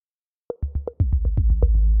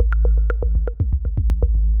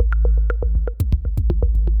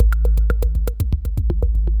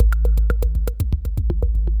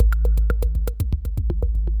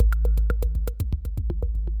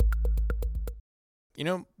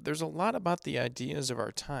There's a lot about the ideas of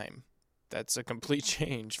our time that's a complete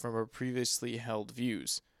change from our previously held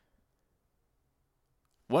views.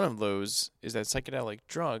 One of those is that psychedelic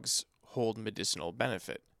drugs hold medicinal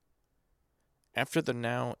benefit. After the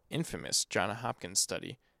now infamous Johns Hopkins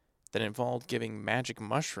study that involved giving magic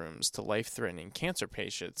mushrooms to life-threatening cancer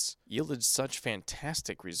patients yielded such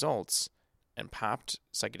fantastic results and popped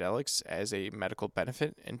psychedelics as a medical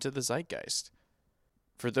benefit into the zeitgeist.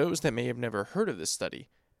 For those that may have never heard of this study,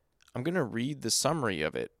 I'm going to read the summary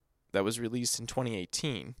of it that was released in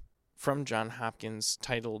 2018 from Johns Hopkins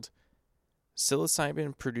titled,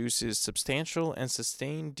 "Psilocybin produces substantial and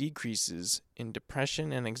sustained decreases in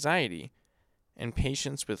depression and anxiety in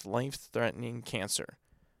patients with life-threatening cancer.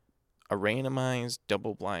 A randomized,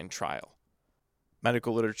 double-blind trial."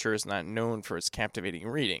 Medical literature is not known for its captivating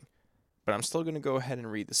reading, but I'm still going to go ahead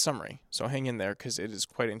and read the summary, so hang in there because it is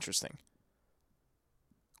quite interesting.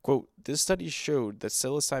 Quote, "This study showed that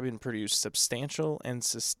psilocybin produced substantial and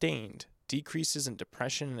sustained decreases in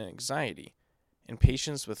depression and anxiety in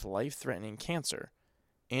patients with life-threatening cancer,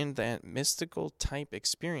 and that mystical-type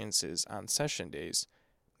experiences on session days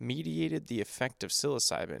mediated the effect of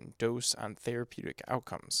psilocybin dose on therapeutic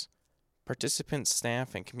outcomes. Participants,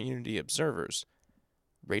 staff, and community observers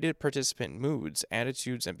rated participant moods,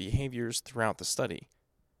 attitudes, and behaviors throughout the study.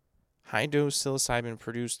 High-dose psilocybin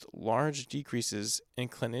produced large decreases in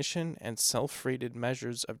clinician and self-rated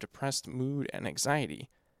measures of depressed mood and anxiety,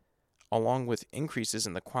 along with increases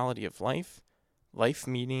in the quality of life, life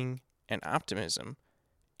meaning, and optimism,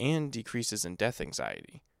 and decreases in death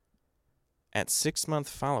anxiety. At 6-month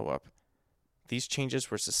follow-up, these changes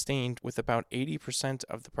were sustained with about 80%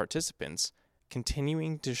 of the participants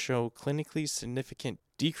continuing to show clinically significant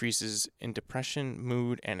decreases in depression,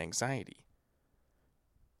 mood, and anxiety.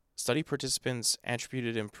 Study participants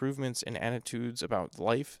attributed improvements in attitudes about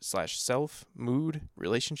life/self, mood,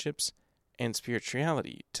 relationships, and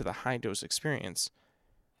spirituality to the high-dose experience,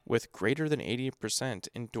 with greater than 80%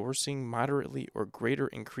 endorsing moderately or greater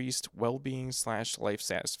increased well-being/life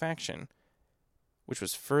satisfaction, which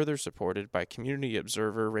was further supported by community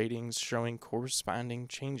observer ratings showing corresponding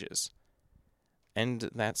changes. End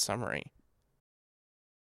that summary.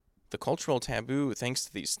 The cultural taboo, thanks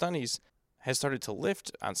to these studies, has started to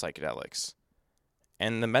lift on psychedelics,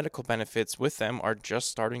 and the medical benefits with them are just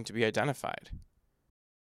starting to be identified.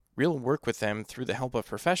 Real work with them through the help of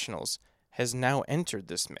professionals has now entered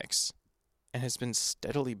this mix and has been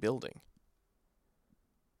steadily building.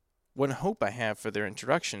 One hope I have for their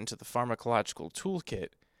introduction to the pharmacological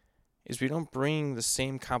toolkit is we don't bring the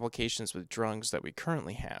same complications with drugs that we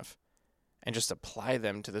currently have and just apply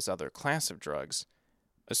them to this other class of drugs,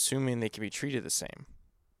 assuming they can be treated the same.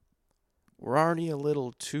 We're already a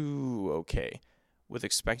little too okay with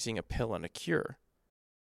expecting a pill and a cure.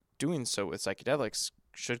 Doing so with psychedelics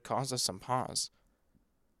should cause us some pause.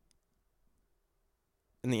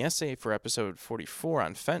 In the essay for episode 44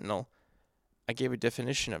 on fentanyl, I gave a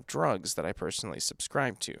definition of drugs that I personally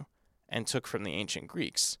subscribe to and took from the ancient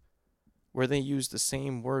Greeks, where they used the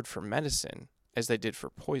same word for medicine as they did for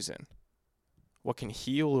poison. What can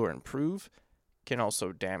heal or improve can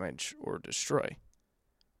also damage or destroy.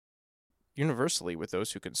 Universally, with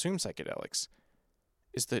those who consume psychedelics,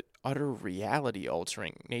 is the utter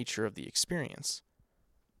reality-altering nature of the experience.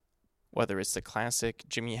 Whether it's the classic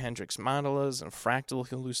Jimi Hendrix mandalas and fractal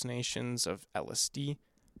hallucinations of LSD,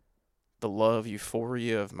 the love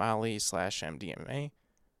euphoria of Molly/MDMA,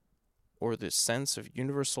 or the sense of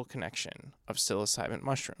universal connection of psilocybin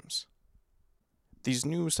mushrooms. These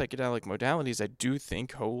new psychedelic modalities I do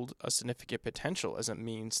think hold a significant potential as a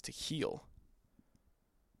means to heal.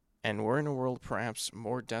 And we're in a world perhaps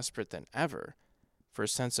more desperate than ever for a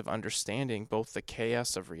sense of understanding both the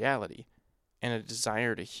chaos of reality and a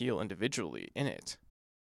desire to heal individually in it.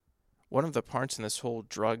 One of the parts in this whole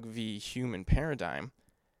drug v. human paradigm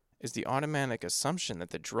is the automatic assumption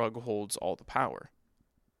that the drug holds all the power.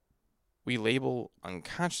 We label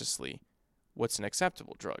unconsciously what's an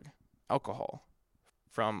acceptable drug, alcohol,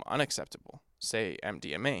 from unacceptable, say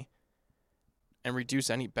MDMA, and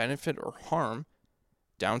reduce any benefit or harm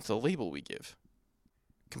down to the label we give.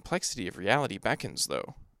 Complexity of reality beckons,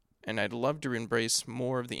 though, and I'd love to embrace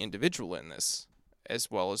more of the individual in this,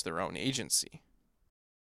 as well as their own agency.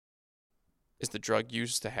 Is the drug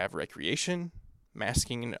used to have recreation,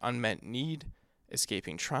 masking an unmet need,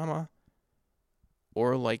 escaping trauma,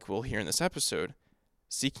 or, like we'll hear in this episode,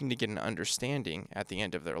 seeking to get an understanding at the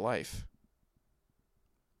end of their life?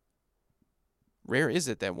 Rare is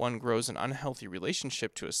it that one grows an unhealthy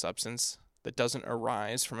relationship to a substance that doesn't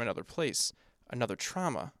arise from another place, another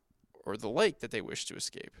trauma, or the like that they wish to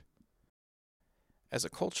escape. As a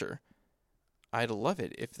culture, I'd love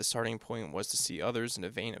it if the starting point was to see others in a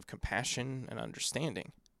vein of compassion and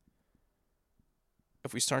understanding.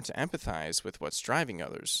 If we start to empathize with what's driving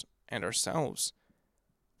others and ourselves,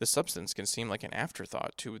 the substance can seem like an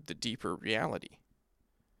afterthought to the deeper reality.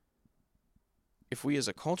 If we as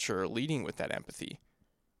a culture are leading with that empathy,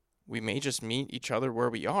 we may just meet each other where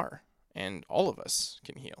we are, and all of us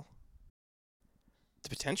can heal. The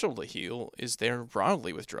potential to heal is there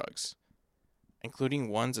broadly with drugs, including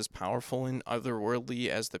ones as powerful and otherworldly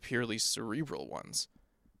as the purely cerebral ones,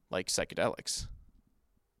 like psychedelics.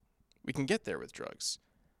 We can get there with drugs,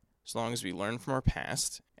 as long as we learn from our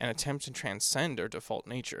past and attempt to transcend our default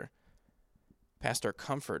nature, past our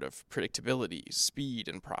comfort of predictability, speed,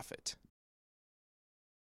 and profit.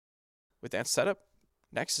 With that setup,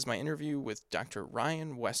 next is my interview with Dr.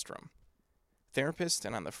 Ryan Westrum, therapist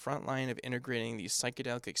and on the front line of integrating these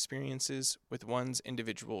psychedelic experiences with one's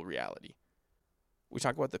individual reality. We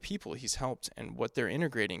talk about the people he's helped and what they're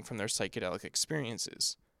integrating from their psychedelic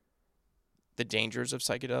experiences, the dangers of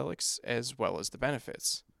psychedelics as well as the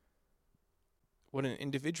benefits, what an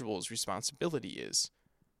individual's responsibility is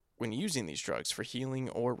when using these drugs for healing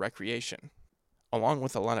or recreation, along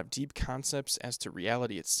with a lot of deep concepts as to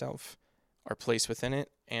reality itself, our place within it,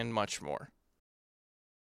 and much more.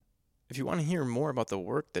 If you want to hear more about the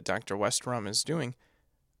work that Dr. Westrum is doing,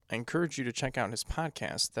 I encourage you to check out his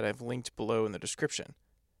podcast that I've linked below in the description,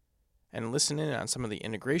 and listen in on some of the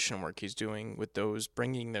integration work he's doing with those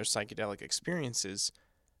bringing their psychedelic experiences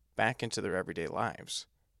back into their everyday lives.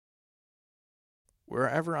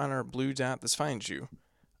 Wherever on our blue dot this finds you,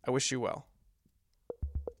 I wish you well.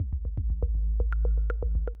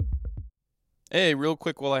 Hey, real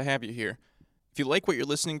quick while I have you here. If you like what you're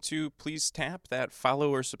listening to, please tap that follow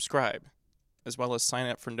or subscribe, as well as sign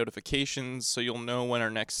up for notifications so you'll know when our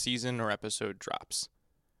next season or episode drops.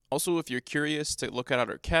 Also, if you're curious to look at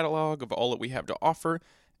our catalog of all that we have to offer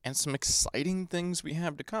and some exciting things we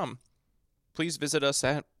have to come, please visit us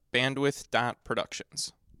at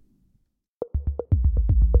bandwidth.productions.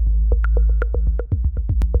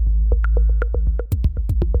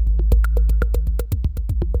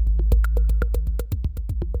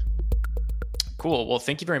 Cool. Well,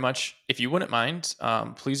 thank you very much. If you wouldn't mind,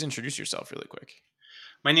 please introduce yourself really quick.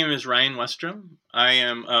 My name is Ryan Westrum. I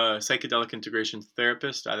am a psychedelic integration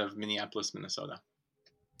therapist out of Minneapolis, Minnesota.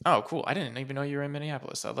 Oh, cool. I didn't even know you were in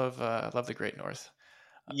Minneapolis. I love the Great North.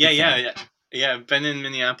 Yeah. I've been in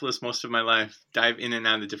Minneapolis most of my life. Dive in and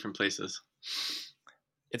out of different places.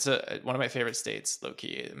 It's one of my favorite states, low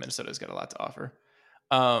key. Minnesota's got a lot to offer.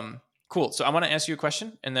 Cool. So I want to ask you a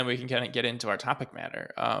question, and then we can kind of get into our topic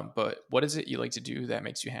matter. But what is it you like to do that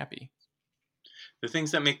makes you happy? The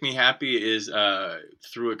things that make me happy is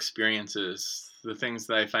through experiences. The things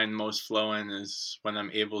that I find most flow in is when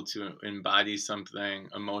I'm able to embody something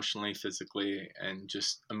emotionally, physically, and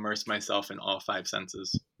just immerse myself in all five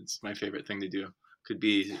senses. It's my favorite thing to do. Could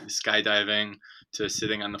be skydiving to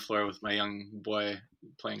sitting on the floor with my young boy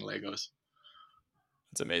playing Legos.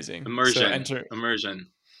 That's amazing. Immersion. So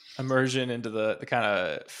immersion into the kind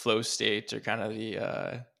of flow state, or kind of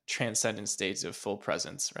the transcendent states of full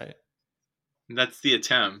presence, right? That's the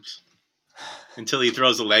attempt. Until he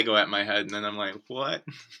throws a Lego at my head, and then I'm like, what?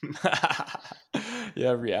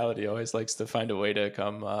 Yeah, reality always likes to find a way to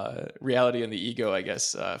come. Reality and the ego, I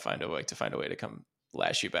guess, find a way to come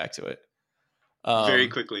lash you back to it very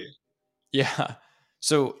quickly. Yeah.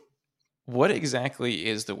 So, what exactly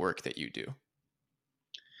is the work that you do?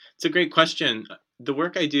 It's a great question. The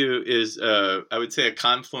work I do is, I would say, a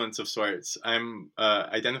confluence of sorts. I'm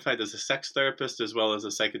identified as a sex therapist as well as a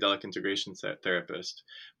psychedelic integration therapist.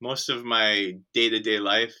 Most of my day-to-day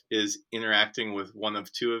life is interacting with one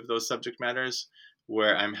of two of those subject matters,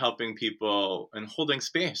 where I'm helping people and holding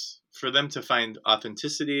space for them to find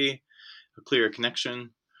authenticity, a clearer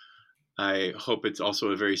connection. I hope it's also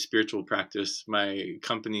a very spiritual practice. My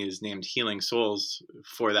company is named Healing Souls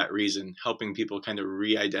for that reason, helping people kind of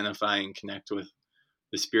re-identify and connect with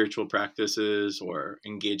the spiritual practices or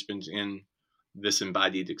engagement in this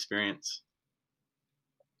embodied experience.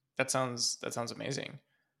 That sounds amazing.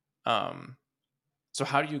 So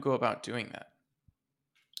how do you go about doing that?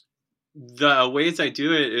 The ways I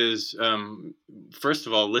do it is, first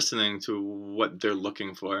of all, listening to what they're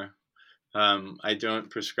looking for. I don't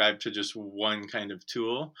prescribe to just one kind of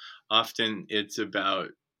tool. Often it's about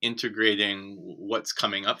integrating what's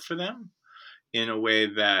coming up for them in a way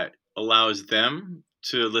that allows them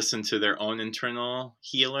to listen to their own internal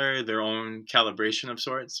healer, their own calibration of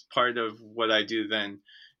sorts. Part of what I do then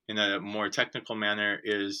in a more technical manner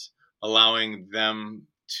is allowing them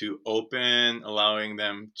to open, allowing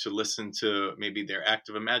them to listen to maybe their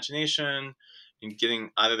active imagination and getting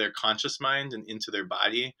out of their conscious mind and into their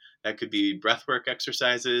body. That could be breathwork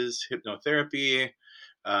exercises, hypnotherapy,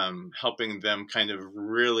 helping them kind of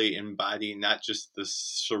really embody not just the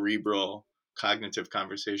cerebral cognitive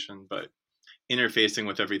conversation, but interfacing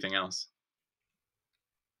with everything else.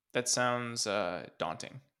 That sounds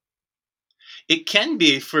daunting. It can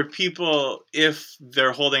be for people if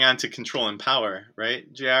they're holding on to control and power,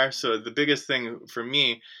 right, JR? So the biggest thing for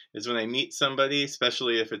me is when I meet somebody,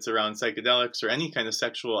 especially if it's around psychedelics or any kind of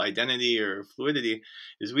sexual identity or fluidity,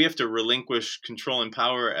 is we have to relinquish control and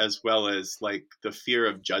power as well as like the fear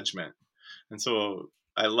of judgment. And so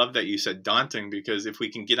I love that you said daunting, because if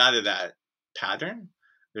we can get out of that pattern,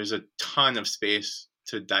 there's a ton of space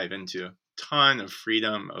to dive into, ton of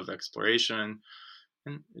freedom of exploration.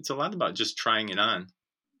 And it's a lot about just trying it on.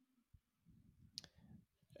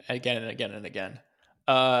 Again and again and again.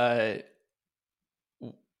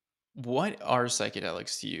 What are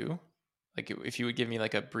psychedelics to you? Like, if you would give me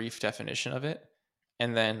like a brief definition of it,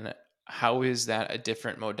 and then how is that a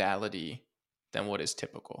different modality than what is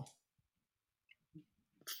typical?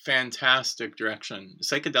 Fantastic direction.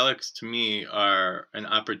 Psychedelics to me are an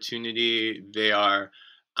opportunity. They are,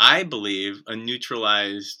 I believe, a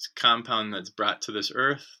neutralized compound that's brought to this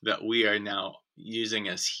earth that we are now using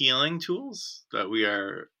as healing tools, that we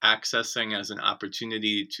are accessing as an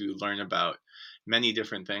opportunity to learn about many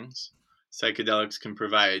different things. Psychedelics can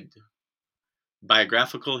provide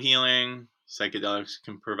biographical healing. Psychedelics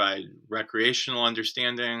can provide recreational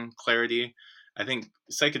understanding, clarity. I think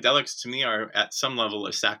psychedelics to me are at some level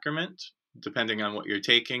a sacrament, depending on what you're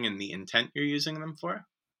taking and the intent you're using them for.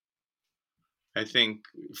 I think,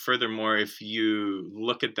 furthermore, if you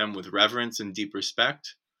look at them with reverence and deep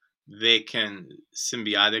respect, they can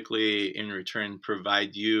symbiotically, in return,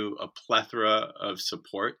 provide you a plethora of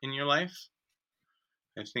support in your life.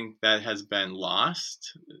 I think that has been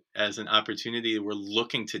lost as an opportunity. We're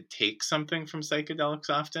looking to take something from psychedelics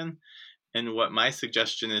often. And what my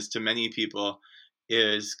suggestion is to many people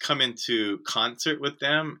is come into concert with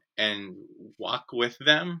them and walk with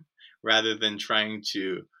them rather than trying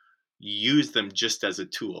to use them just as a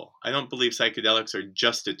tool. I don't believe psychedelics are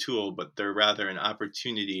just a tool, but they're rather an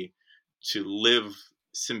opportunity to live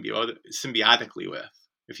symbiotically with.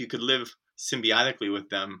 If you could live symbiotically with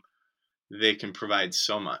them, they can provide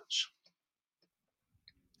so much.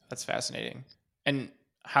 That's fascinating. And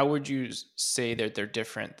how would you say that they're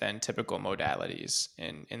different than typical modalities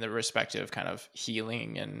in the respective kind of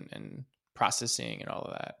healing and processing and all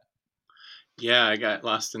of that? Yeah, I got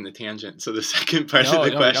lost in the tangent. So the second part of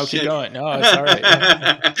the question. No, keep going. No, it's all right.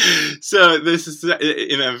 Yeah. So this is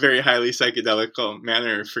in a very highly psychedelical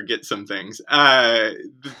manner. Forget some things. The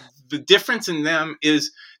difference in them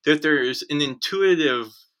is that there's an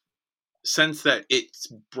intuitive sense that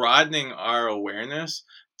it's broadening our awareness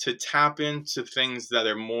to tap into things that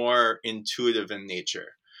are more intuitive in nature.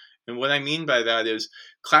 And what I mean by that is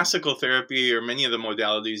classical therapy, or many of the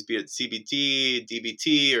modalities, be it CBT,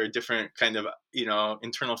 DBT, or different kind of,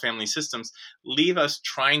 internal family systems, leave us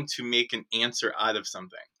trying to make an answer out of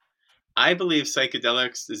something. I believe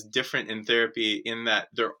psychedelics is different in therapy in that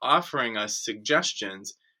they're offering us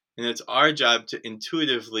suggestions, and it's our job to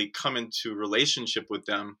intuitively come into relationship with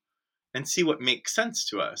them and see what makes sense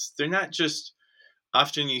to us. They're not just,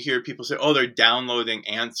 often you hear people say, oh, they're downloading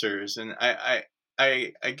answers. And I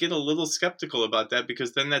get a little skeptical about that,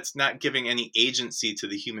 because then that's not giving any agency to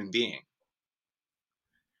the human being.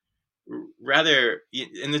 Rather,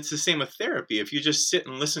 and it's the same with therapy. If you just sit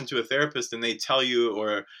and listen to a therapist and they tell you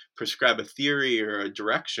or prescribe a theory or a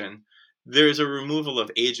direction, there's a removal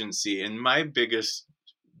of agency. And my biggest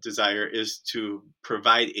desire is to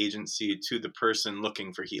provide agency to the person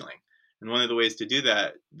looking for healing. And one of the ways to do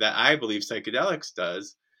that I believe psychedelics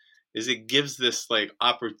does, is it gives this like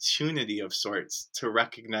opportunity of sorts to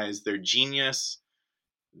recognize their genius,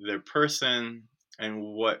 their person, and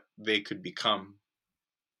what they could become.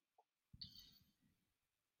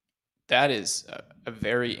 That is a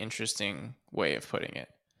very interesting way of putting it.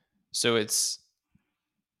 So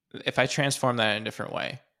if I transform that in a different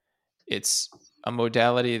way, it's a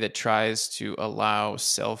modality that tries to allow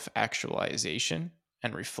self-actualization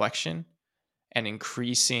and reflection and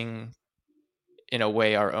increasing, in a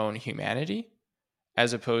way, our own humanity,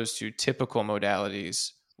 as opposed to typical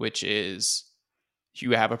modalities, which is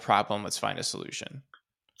you have a problem, let's find a solution.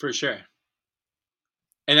 For sure.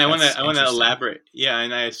 And I want to elaborate. Yeah,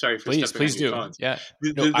 and sorry for stepping on your toes. Yeah,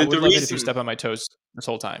 I would love it if you step on my toes this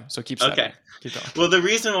whole time. So keep stepping. Okay. Keep going. Well, the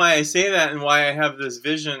reason why I say that and why I have this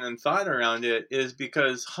vision and thought around it is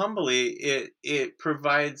because humbly it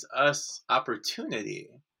provides us opportunity.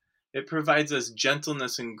 It provides us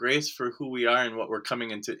gentleness and grace for who we are and what we're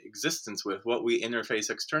coming into existence with, what we interface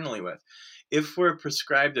externally with. If we're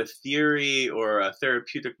prescribed a theory or a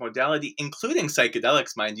therapeutic modality, including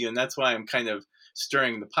psychedelics, mind you, and that's why I'm kind of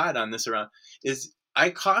stirring the pot on this around, is I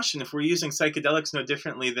caution if we're using psychedelics no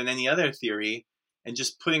differently than any other theory and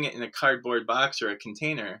just putting it in a cardboard box or a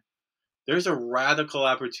container, there's a radical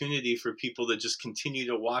opportunity for people to just continue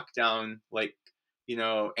to walk down like,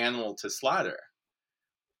 animal to slaughter.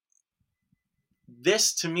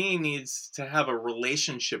 This to me needs to have a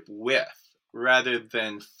relationship with rather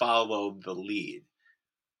than follow the lead.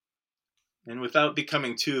 And without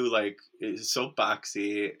becoming too like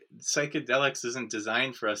soapboxy, psychedelics isn't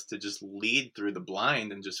designed for us to just lead through the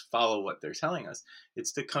blind and just follow what they're telling us.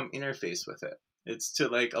 It's to come interface with it. It's to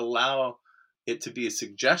like allow it to be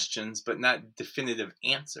suggestions, but not definitive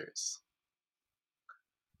answers.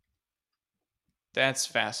 That's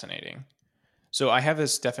fascinating. So I have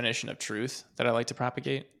this definition of truth that I like to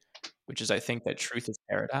propagate, which is I think that truth is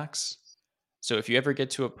paradox. So if you ever get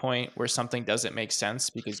to a point where something doesn't make sense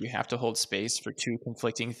because you have to hold space for two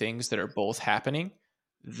conflicting things that are both happening,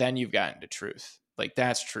 then you've gotten to truth. Like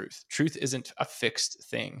that's truth. Truth isn't a fixed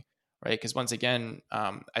thing, right? Because once again,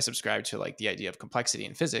 I subscribe to like the idea of complexity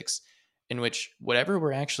in physics, in which whatever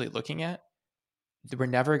we're actually looking at, we're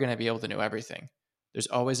never going to be able to know everything. There's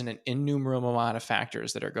always an innumerable amount of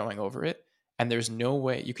factors that are going over it. And there's no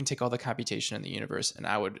way you can take all the computation in the universe. And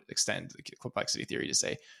I would extend the complexity theory to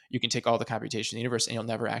say you can take all the computation in the universe and you'll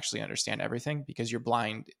never actually understand everything because you're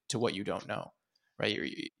blind to what you don't know, right?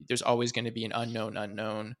 There's always going to be an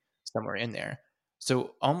unknown somewhere in there.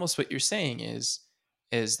 So almost what you're saying is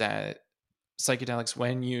that psychedelics,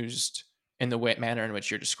 when used in the manner in which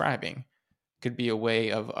you're describing, could be a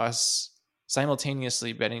way of us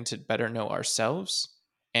simultaneously getting to better know ourselves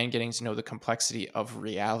and getting to know the complexity of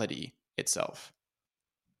reality itself.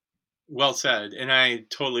 Well said. And I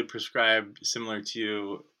totally prescribe similar to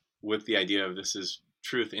you with the idea of this is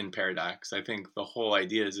truth in paradox. I think the whole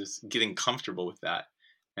idea is just getting comfortable with that.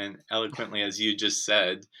 And eloquently, as you just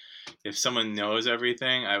said, if someone knows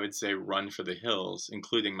everything, I would say run for the hills,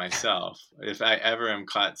 including myself. If I ever am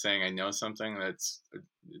caught saying I know something, that's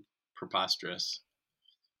preposterous.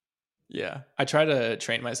 Yeah. I try to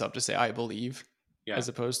train myself to say I believe Yeah. as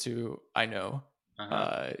opposed to I know.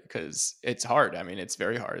 Uh-huh. Because it's hard. I mean, it's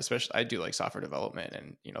very hard, especially I do like software development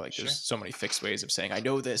and, like Sure. there's so many fixed ways of saying, I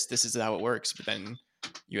know this is how it works. But then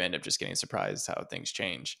you end up just getting surprised how things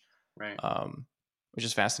change. Right. Which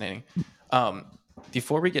is fascinating. Um,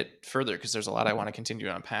 Before we get further, because there's a lot I want to continue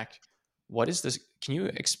to unpack, what is this? Can you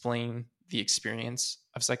explain the experience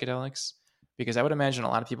of psychedelics? Because I would imagine a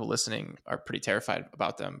lot of people listening are pretty terrified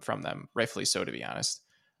about them, from them, rightfully so, to be honest.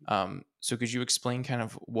 So could you explain kind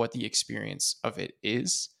of what the experience of it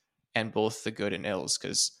is and both the good and ills?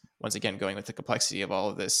 Because once again, going with the complexity of all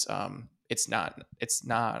of this, it's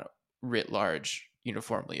not writ large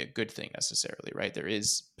uniformly a good thing necessarily, right? There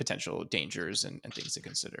is potential dangers and things to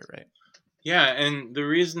consider, right? Yeah, and the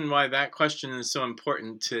reason why that question is so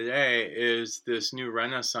important today is this new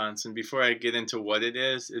renaissance. And before I get into what it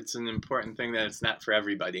is, it's an important thing that it's not for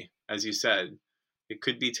everybody. As you said, it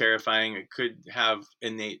could be terrifying. It could have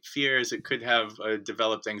innate fears. It could have a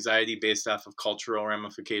developed anxiety based off of cultural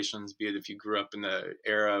ramifications, be it if you grew up in the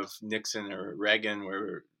era of Nixon or Reagan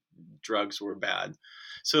where drugs were bad.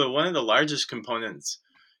 So, one of the largest components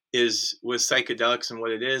is with psychedelics, and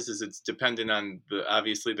what it is it's dependent on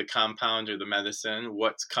obviously the compound or the medicine,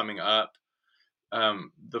 what's coming up.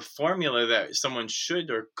 The formula that someone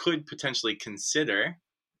should or could potentially consider,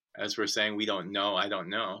 as we're saying, we don't know, I don't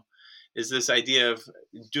know, is this idea of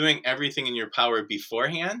doing everything in your power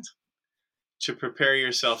beforehand to prepare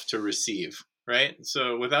yourself to receive, right?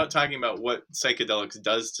 So without talking about what psychedelics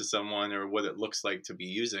does to someone or what it looks like to be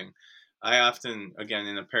using, I often, again,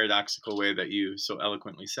 in a paradoxical way that you so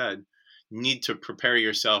eloquently said, need to prepare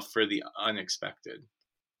yourself for the unexpected.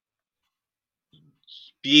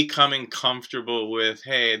 Becoming comfortable with,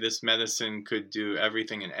 hey, this medicine could do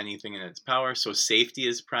everything and anything in its power. So safety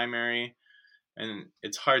is primary. And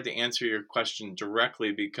it's hard to answer your question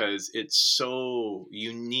directly because it's so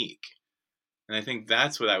unique. And I think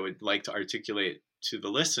that's what I would like to articulate to the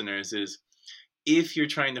listeners is if you're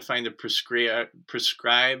trying to find a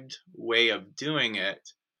prescribed way of doing it,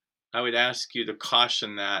 I would ask you to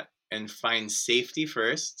caution that and find safety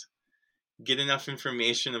first. Get enough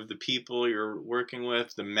information of the people you're working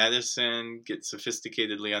with, the medicine, get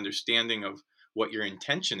sophisticatedly understanding of what your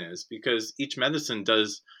intention is, because each medicine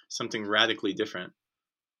does something radically different.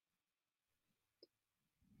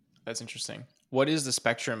 That's interesting. What is the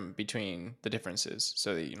spectrum between the differences?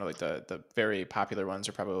 So, like the very popular ones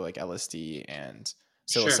are probably like LSD and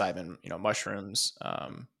Sure. psilocybin, mushrooms,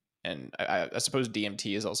 and I suppose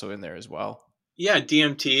DMT is also in there as well. Yeah,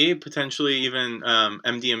 DMT, potentially even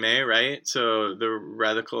MDMA, right? So the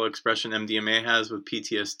radical expression MDMA has with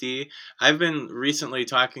PTSD. I've been recently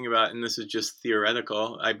talking about, and this is just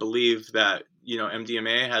theoretical, I believe that,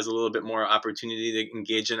 MDMA has a little bit more opportunity to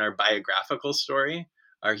engage in our biographical story,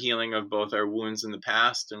 our healing of both our wounds in the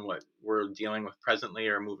past and what we're dealing with presently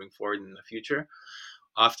or moving forward in the future.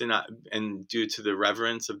 Often, and due to the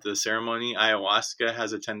reverence of the ceremony, ayahuasca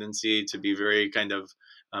has a tendency to be very kind of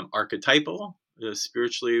archetypal,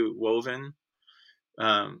 spiritually woven.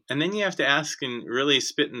 And then you have to ask and really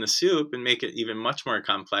spit in the soup and make it even much more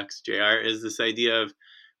complex, JR, is this idea of,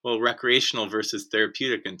 well, recreational versus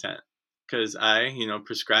therapeutic intent. Because I,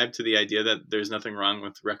 prescribe to the idea that there's nothing wrong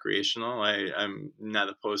with recreational. I'm not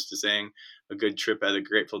opposed to saying a good trip at a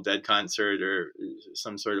Grateful Dead concert or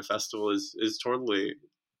some sort of festival is totally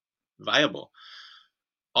viable.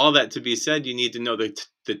 All that to be said, you need to know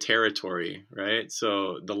the territory, right?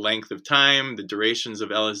 So the length of time, the durations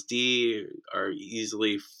of LSD are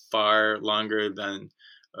easily far longer than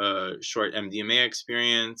a short MDMA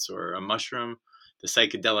experience or a mushroom. The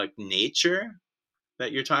psychedelic nature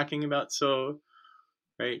that you're talking about, so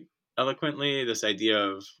right, eloquently, this idea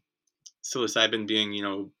of psilocybin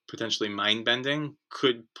being, potentially mind bending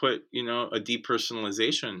could put, a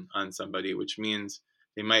depersonalization on somebody, which means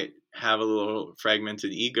they might have a little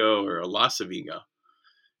fragmented ego or a loss of ego.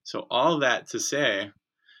 So all that to say,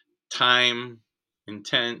 time,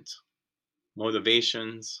 intent,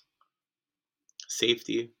 motivations,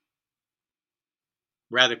 safety,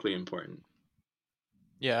 radically important.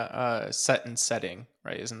 Yeah, set and setting,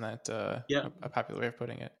 right? Isn't that Yeah, a popular way of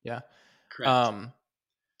putting it? Yeah. correct. Um,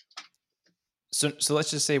 so let's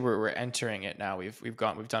just say we're entering it now. We've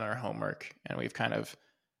done our homework, and we've kind of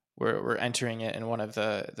we're entering it in one of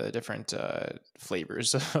the different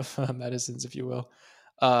flavors of medicines, if you will.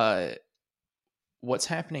 Uh, what's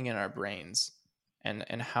happening in our brains,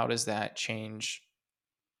 and how does that change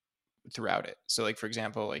throughout it? So, like, for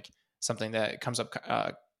example, like something that comes up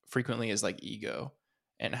frequently is like ego,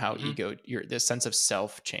 and how Mm-hmm. the sense of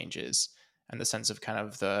self changes, and the sense of kind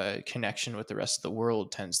of the connection with the rest of the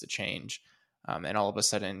world tends to change. And all of a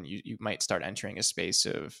sudden, you might start entering a space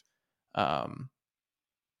of, um,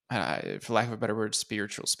 for lack of a better word,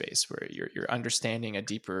 spiritual space, where you're understanding a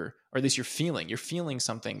deeper, or at least you're feeling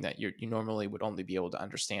something that you normally would only be able to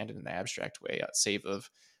understand in an abstract way, save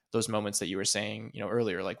of those moments that you were saying,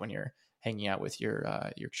 earlier, like when you're hanging out with your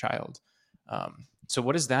child. So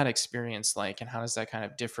what is that experience like, and how does that kind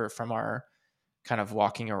of differ from our kind of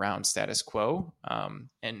walking around status quo?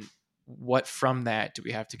 And what from that do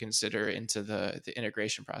we have to consider into the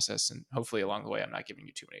integration process? And hopefully along the way, I'm not giving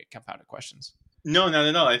you too many compounded questions. No, not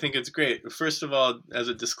at all. I think it's great. First of all, as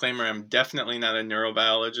a disclaimer, I'm definitely not a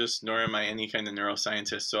neurobiologist, nor am I any kind of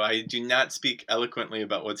neuroscientist. So I do not speak eloquently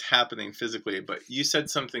about what's happening physically, but you said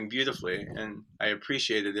something beautifully, and I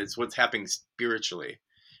appreciate it. It's what's happening spiritually.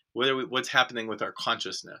 What's happening with our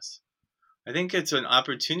consciousness? I think it's an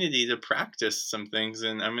opportunity to practice some things,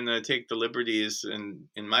 and I'm going to take the liberties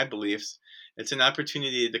in my beliefs. It's an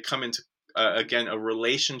opportunity to come into, again, a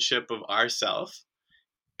relationship of ourself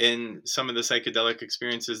in some of the psychedelic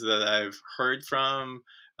experiences that I've heard from,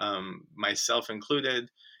 myself included.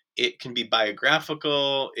 It can be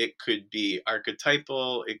biographical, it could be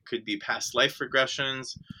archetypal, it could be past life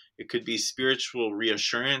regressions, it could be spiritual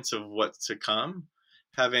reassurance of what's to come.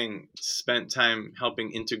 Having spent time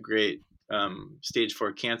helping integrate stage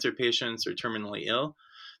 4 cancer patients or terminally ill,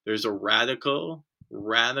 there's a radical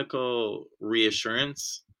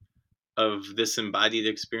reassurance of this embodied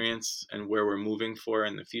experience and where we're moving for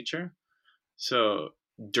in the future. So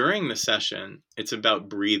during the session, it's about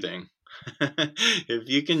breathing. If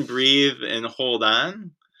you can breathe and hold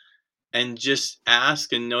on and just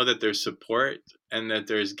ask and know that there's support and that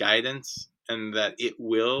there's guidance and that it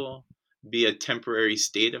will be a temporary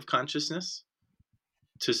state of consciousness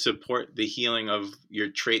to support the healing of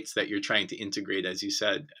your traits that you're trying to integrate, as you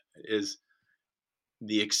said, is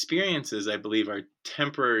the experiences, I believe, are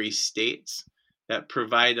temporary states that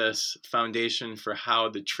provide us foundation for how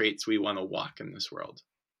the traits we want to walk in this world.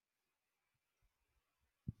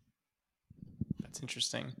 That's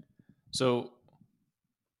interesting. So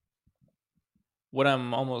what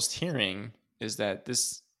I'm almost hearing is that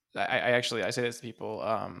this, I actually, I say this to people,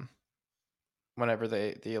 whenever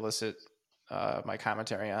they elicit my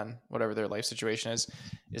commentary on whatever their life situation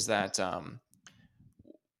is that,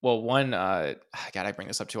 well, one, God, I bring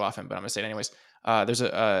this up too often, but I'm gonna say it anyways. There's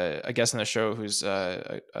a guest on the show who's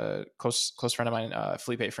a close friend of mine,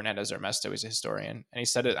 Felipe Fernandez Ernesto. He's a historian, and he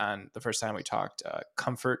said it on the first time we talked.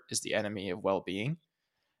 Comfort is the enemy of well-being.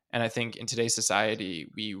 And I think in today's society,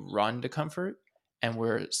 we run to comfort, and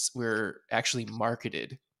we're actually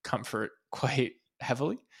marketed comfort quite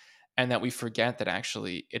heavily, and that we forget that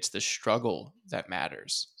actually it's the struggle that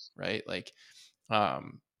matters, right? Like,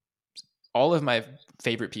 um, all of my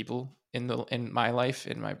favorite people in my life,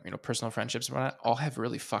 in my personal friendships and whatnot, all have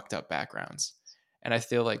really fucked up backgrounds. And I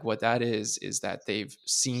feel like what that is that they've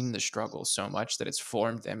seen the struggle so much that it's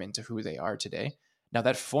formed them into who they are today. Now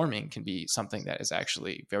that forming can be something that is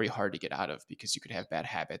actually very hard to get out of, because you could have bad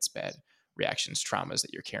habits, bad reactions, traumas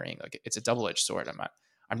that you're carrying. Like, it's a double-edged sword.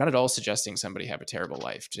 I'm not at all suggesting somebody have a terrible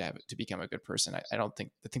life to become a good person. I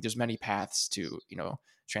think there's many paths to,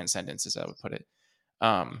 transcendence, as I would put it.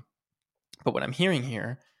 Um, but what I'm hearing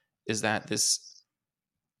here is that this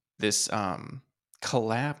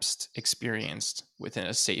collapsed experience within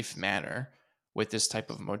a safe manner with this type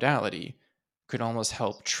of modality could almost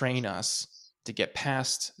help train us to get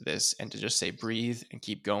past this and to just say breathe and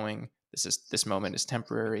keep going. This moment is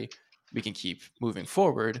temporary. We can keep moving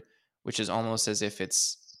forward, which is almost as if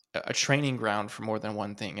it's a training ground for more than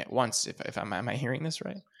one thing at once. If am I hearing this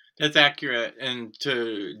right? That's accurate. And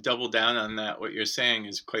to double down on that, what you're saying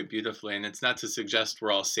is quite beautifully. And it's not to suggest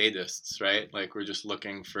we're all sadists, right? Like we're just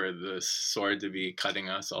looking for the sword to be cutting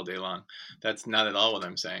us all day long. That's not at all what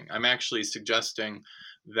I'm saying. I'm actually suggesting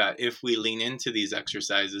that if we lean into these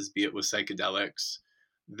exercises, be it with psychedelics,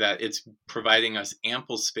 that it's providing us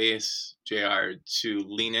ample space, JR, to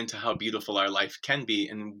lean into how beautiful our life can be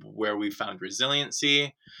and where we found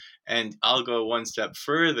resiliency. And I'll go one step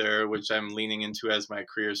further, which I'm leaning into as my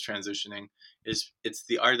career is transitioning, is it's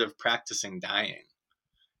the art of practicing dying.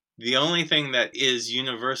 The only thing that is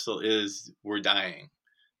universal is we're dying.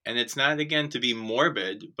 And it's not, again, to be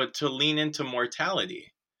morbid, but to lean into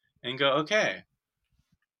mortality and go, okay,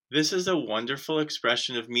 this is a wonderful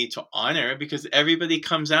expression of me to honor, because everybody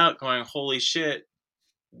comes out going, holy shit,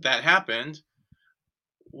 that happened.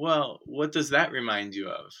 Well, what does that remind you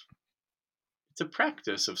of? It's a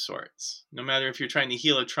practice of sorts. No matter if you're trying to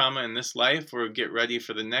heal a trauma in this life or get ready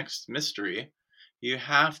for the next mystery, you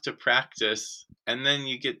have to practice, and then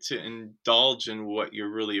you get to indulge in what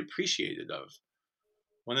you're really appreciated of.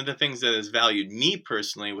 One of the things that has valued me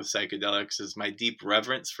personally with psychedelics is my deep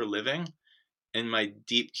reverence for living and my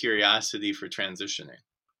deep curiosity for transitioning.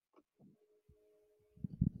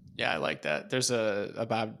 Yeah, I like that. There's a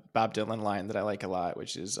Bob Dylan line that I like a lot,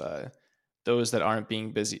 which is those that aren't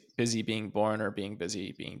being busy being born, or being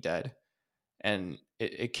busy being dead. And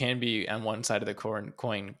it can be on one side of the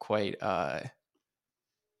coin quite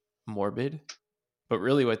morbid, but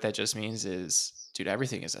really what that just means is, dude,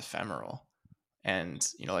 everything is ephemeral. And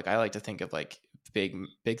like, I like to think of like big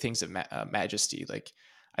things of majesty. Like,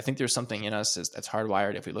 I think there's something in us that's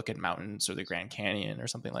hardwired. If we look at mountains or the Grand Canyon or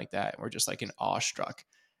something like that, we're just like in awestruck.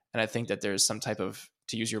 And I think that there's some type of,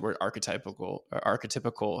 to use your word, archetypical,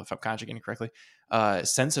 if I'm conjugating it correctly,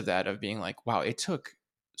 sense of that, of being like, wow, it took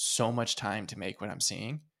so much time to make what I'm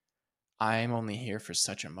seeing. I'm only here for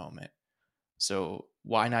such a moment. So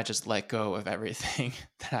why not just let go of everything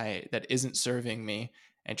that isn't serving me,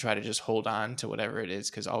 and try to just hold on to whatever it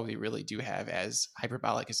is? Because all we really do have, as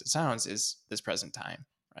hyperbolic as it sounds, is this present time,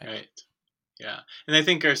 right? Right. Yeah. And I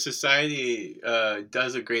think our society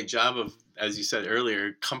does a great job of, as you said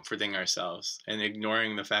earlier, comforting ourselves and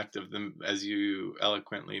ignoring the fact of the, as you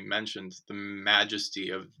eloquently mentioned, the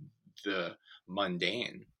majesty of the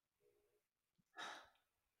mundane.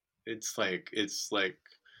 It's like,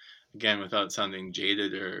 again, without sounding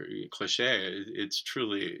jaded or cliche, it's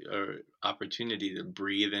truly an opportunity to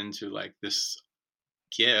breathe into like this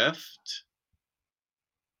gift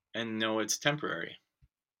and know it's temporary.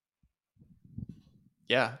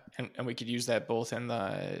 Yeah, and we could use that both in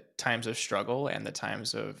the times of struggle and the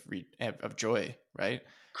times of joy, right?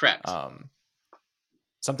 Correct.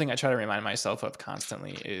 Something I try to remind myself of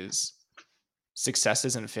constantly is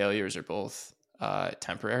successes and failures are both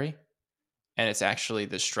temporary, and it's actually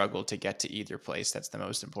the struggle to get to either place that's the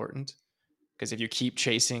most important. Because if you keep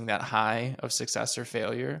chasing that high of success or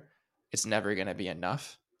failure, it's never going to be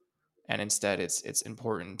enough. And instead, it's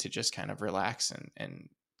important to just kind of relax and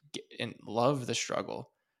love the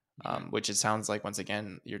struggle, which it sounds like, once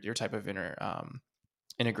again, your type of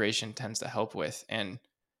integration tends to help with. And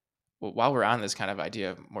while we're on this kind of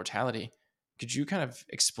idea of mortality, could you kind of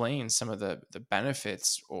explain some of the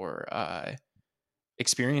benefits or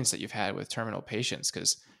experience that you've had with terminal patients?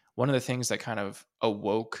 Because one of the things that kind of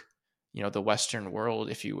awoke the Western world,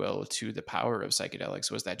 if you will, to the power of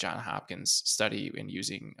psychedelics was that John Hopkins study in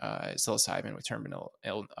using psilocybin with terminal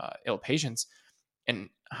ill patients, and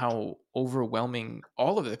how overwhelming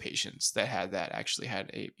all of the patients that had that actually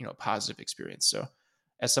had a positive experience. So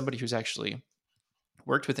as somebody who's actually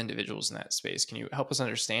worked with individuals in that space. Can you help us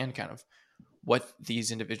understand kind of what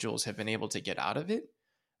these individuals have been able to get out of it,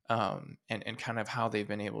 and kind of how they've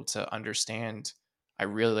been able to understand? I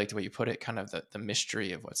really like the way you put it, kind of the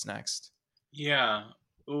mystery of what's next. Yeah.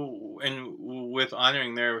 Ooh, and with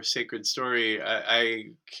honoring their sacred story,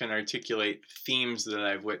 I can articulate themes that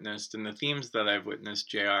I've witnessed. And the themes that I've witnessed,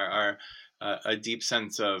 JR, are a deep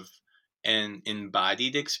sense of an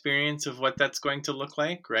embodied experience of what that's going to look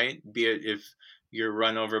like, right? Be it if you're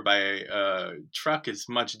run over by a truck, is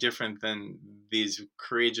much different than these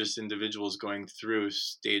courageous individuals going through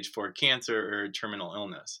stage 4 cancer or terminal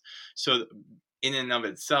illness. So, in and of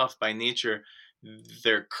itself, by nature,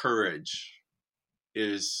 their courage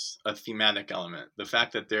is a thematic element. The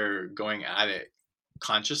fact that they're going at it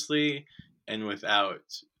consciously and without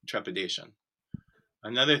trepidation.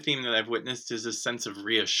 Another theme that I've witnessed is a sense of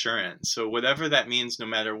reassurance. So whatever that means, no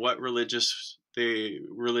matter what religion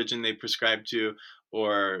they prescribe to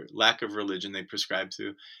or lack of religion they prescribe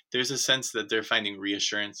to, there's a sense that they're finding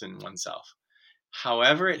reassurance in oneself.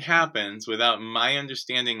 However it happens, without my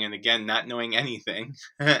understanding and again not knowing anything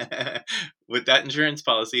with that insurance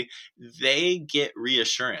policy, they get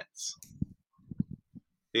reassurance.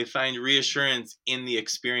 They find reassurance in the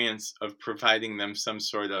experience of providing them some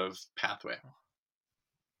sort of pathway.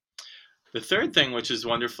 The third thing, which is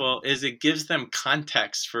wonderful, is it gives them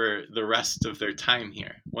context for the rest of their time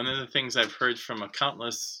here. One of the things I've heard from a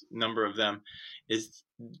countless number of them is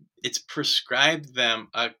it's prescribed them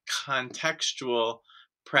a contextual,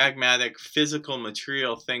 pragmatic, physical,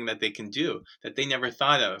 material thing that they can do that they never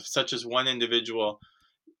thought of, such as one individual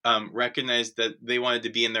recognized that they wanted to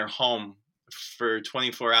be in their home for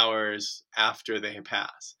 24 hours after they had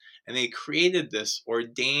passed. And they created this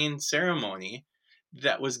ordained ceremony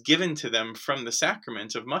that was given to them from the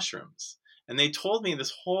sacrament of mushrooms. And they told me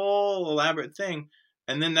this whole elaborate thing.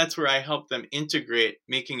 And then that's where I helped them integrate,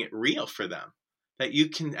 making it real for them. That you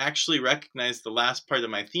can actually recognize the last part of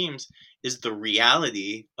my themes is the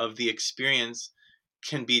reality of the experience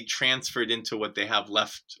can be transferred into what they have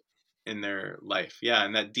left in their life. Yeah,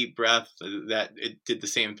 and that deep breath, that it did the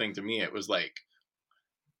same thing to me. It was like,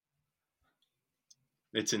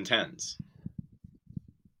 it's intense.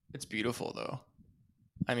 It's beautiful though.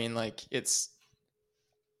 I mean, like it's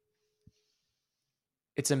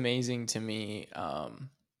amazing to me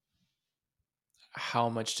how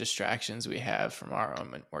much distractions we have from our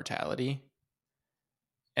own mortality,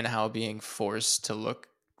 and how being forced to look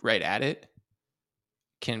right at it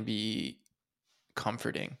can be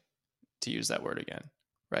comforting, to use that word again,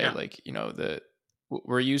 right? Yeah. Like,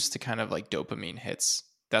 we're used to kind of like dopamine hits.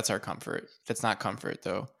 That's our comfort. That's not comfort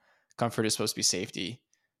though. Comfort is supposed to be safety.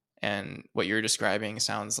 And what you're describing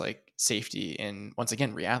sounds like safety in, once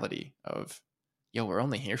again, reality of, we're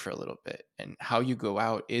only here for a little bit. And how you go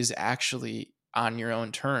out is actually on your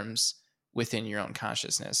own terms within your own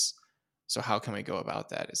consciousness. So how can we go about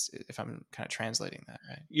that, is if I'm kind of translating that,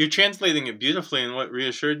 right? You're translating it beautifully. And what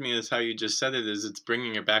reassured me is how you just said it, is it's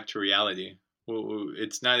bringing it back to reality.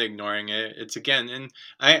 It's not ignoring it. It's again, and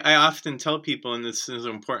I often tell people, and this is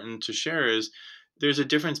important to share, is there's a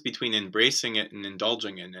difference between embracing it and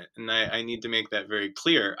indulging in it. And I need to make that very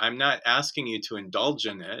clear. I'm not asking you to indulge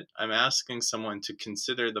in it. I'm asking someone to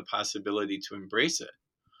consider the possibility to embrace it.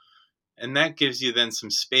 And that gives you then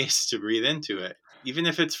some space to breathe into it, even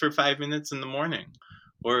if it's for 5 minutes in the morning,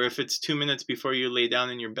 or if it's 2 minutes before you lay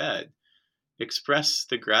down in your bed. Express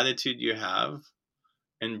the gratitude you have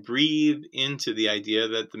and breathe into the idea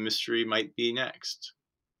that the mystery might be next.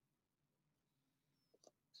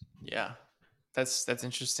 Yeah. That's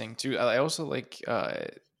interesting too. I also like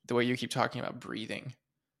the way you keep talking about breathing,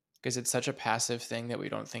 because it's such a passive thing that we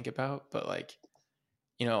don't think about. But like,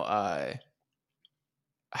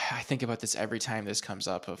 I think about this every time this comes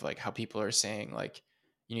up, of like how people are saying like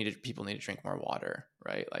people need to drink more water,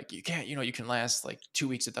 right? Like you can't, you can last like 2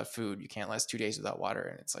 weeks without food. You can't last 2 days without water.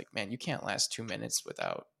 And it's like, man, you can't last 2 minutes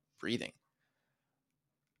without breathing.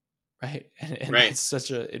 Right. And Right. that's such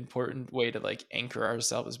an important way to like anchor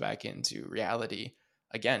ourselves back into reality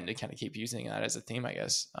again, to kind of keep using that as a theme, I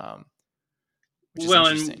guess. Which is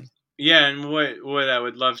interesting. And what I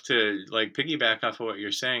would love to like piggyback off of what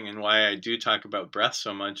you're saying, and why I do talk about breath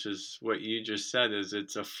so much, is what you just said, is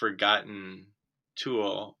it's a forgotten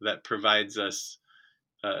tool that provides us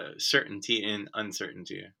certainty in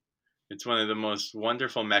uncertainty. It's one of the most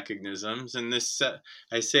wonderful mechanisms, and this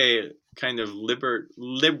I say kind of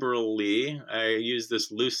liberally. I use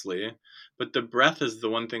this loosely, but the breath is the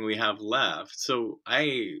one thing we have left. So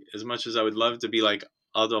as much as I would love to be like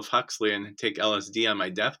Aldous Huxley and take LSD on my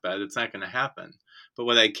deathbed, it's not going to happen. But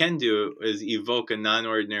what I can do is evoke a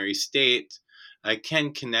non-ordinary state I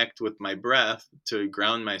can connect with my breath to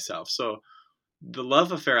ground myself. So the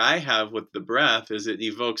love affair I have with the breath is it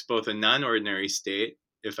evokes both a non-ordinary state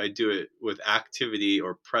if I do it with activity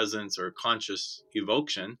or presence or conscious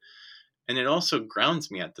evocation, and it also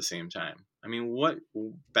grounds me at the same time. I mean, what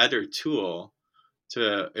better tool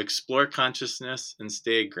to explore consciousness and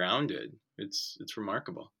stay grounded? It's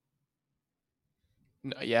remarkable.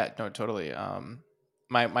 Yeah, no, totally.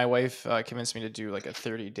 My wife convinced me to do like a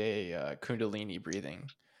 30-day Kundalini breathing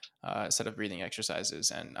set of breathing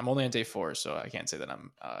exercises, and I'm only on day 4, so I can't say that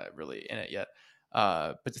I'm really in it yet.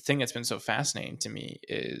 But the thing that's been so fascinating to me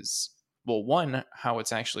is, well, one, how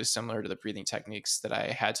it's actually similar to the breathing techniques that I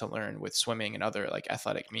had to learn with swimming and other like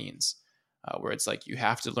athletic means, where it's like you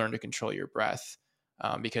have to learn to control your breath.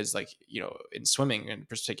 Because like, in swimming in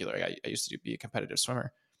particular, I used to be a competitive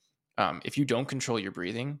swimmer. If you don't control your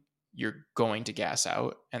breathing, you're going to gas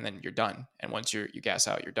out, and then you're done. And once you gas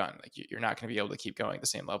out, you're done. Like you're not going to be able to keep going at the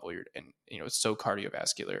same level. And it's so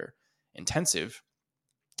cardiovascular intensive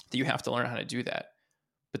that you have to learn how to do that.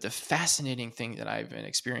 But the fascinating thing that I've been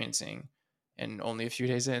experiencing, and only a few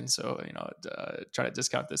days in, so try to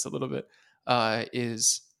discount this a little bit,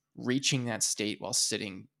 is reaching that state while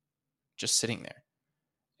just sitting there.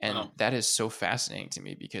 And Wow. that is so fascinating to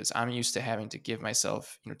me because I'm used to having to give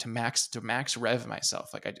myself, to max rev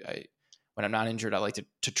myself. Like I when I'm not injured, I like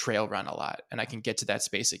to trail run a lot, and I can get to that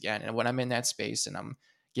space again. And when I'm in that space and I'm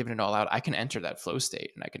giving it all out, I can enter that flow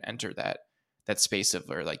state, and I can enter that space of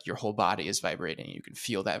where like your whole body is vibrating. You can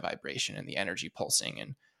feel that vibration and the energy pulsing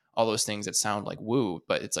and all those things that sound like woo,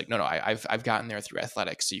 but it's like no, I've gotten there through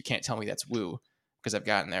athletics, so you can't tell me that's woo because I've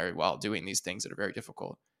gotten there while doing these things that are very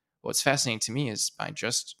difficult. What's fascinating to me is by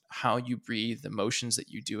just how you breathe, the motions that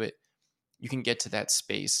you do it, you can get to that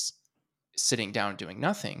space sitting down doing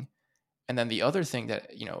nothing. And then the other thing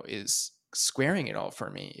that, is squaring it all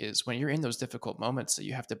for me is when you're in those difficult moments that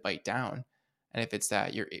you have to bite down. And if it's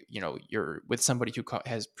that you're with somebody who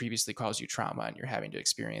has previously caused you trauma and you're having to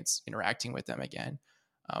experience interacting with them again,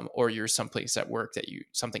 or you're someplace at work that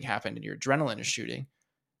something happened and your adrenaline is shooting,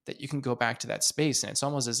 that you can go back to that space. And it's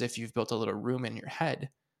almost as if you've built a little room in your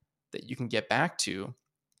head that you can get back to,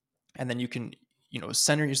 and then you can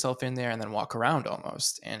center yourself in there and then walk around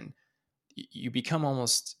almost, and you become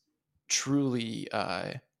almost truly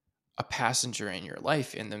a passenger in your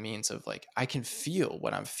life, in the means of like I can feel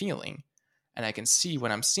what I'm feeling and I can see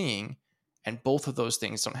what I'm seeing, and both of those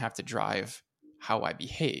things don't have to drive how I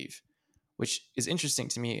behave. Which is interesting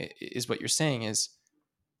to me, is what you're saying is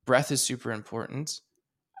breath is super important.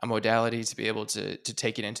 A modality to be able to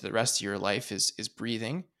take it into the rest of your life is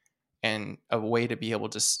breathing, and a way to be able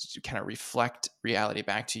to kind of reflect reality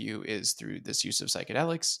back to you is through this use of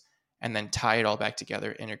psychedelics, and then tie it all back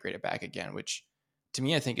together, integrate it back again, which to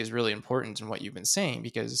me I think is really important in what you've been saying,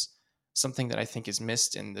 because something that I think is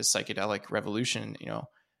missed in the psychedelic revolution,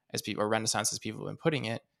 as people, or renaissance as people have been putting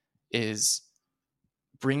it, is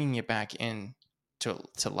bringing it back in to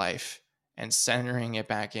life and centering it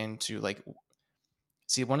back into like,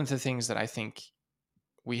 see, one of the things that I think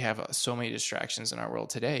we have so many distractions in our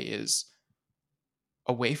world today is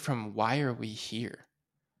away from why are we here,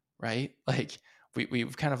 right? Like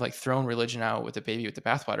we've kind of like thrown religion out with the baby with the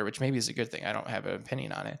bathwater, which maybe is a good thing. I don't have an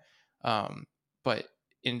opinion on it. But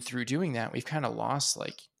in through doing that, we've kind of lost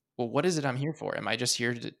like, well, what is it I'm here for? Am I just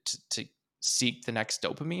here to seek the next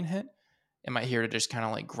dopamine hit? Am I here to just kind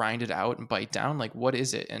of like grind it out and bite down? Like, what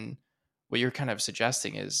is it? And what you're kind of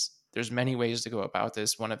suggesting is there's many ways to go about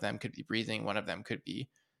this. One of them could be breathing. One of them could be,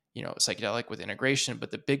 psychedelic with integration.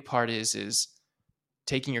 But the big part is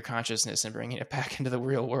taking your consciousness and bringing it back into the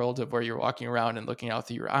real world of where you're walking around and looking out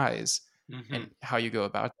through your eyes, Hmm. and how you go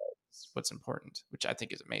about that is what's important, which I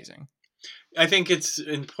think is amazing. I think it's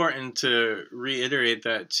important to reiterate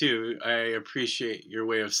that too. I appreciate your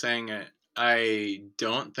way of saying it. I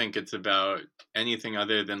don't think it's about anything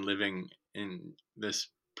other than living in this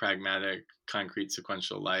pragmatic, concrete,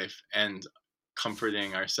 sequential life and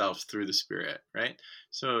comforting ourselves through the spirit, right?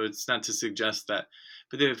 So it's not to suggest that,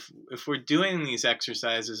 but if we're doing these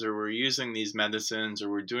exercises or we're using these medicines or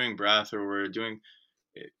we're doing breath or we're doing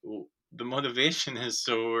it, the motivation is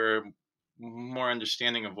so we're more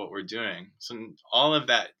understanding of what we're doing. So all of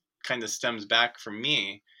that kind of stems back for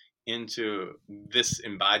me into this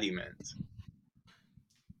embodiment.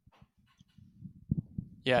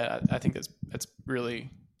 Yeah, I think that's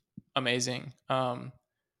really amazing.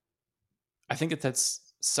 I think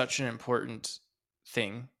that's such an important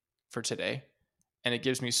thing for today, and it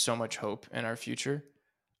gives me so much hope in our future.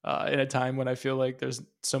 In a time when I feel like there's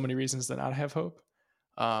so many reasons to not have hope,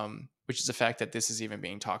 which is the fact that this is even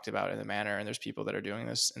being talked about in the manner, and there's people that are doing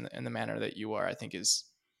this in the manner that you are, I think is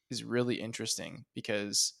is really interesting,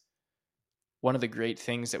 because one of the great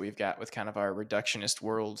things that we've got with kind of our reductionist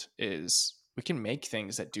world is we can make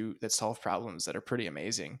things that solve problems that are pretty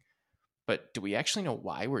amazing, but do we actually know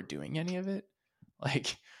why we're doing any of it?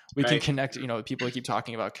 Like, we can Right. connect, people keep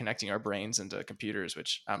talking about connecting our brains into computers,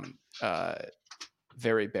 which I'm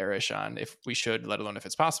very bearish on if we should, let alone if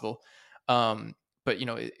it's possible. But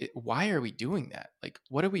why are we doing that? Like,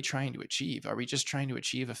 what are we trying to achieve? Are we just trying to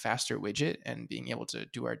achieve a faster widget and being able to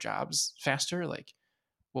do our jobs faster? Like,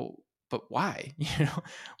 well, but why?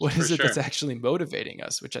 What For is it that's sure. actually motivating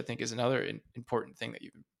us? Which I think is another important thing that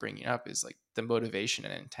you've been bringing up, is like the motivation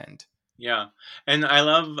and intent. Yeah. And I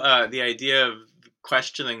love the idea of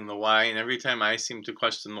questioning the why. And every time I seem to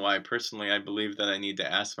question the why personally, I believe that I need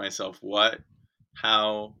to ask myself what,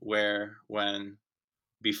 how, where, when,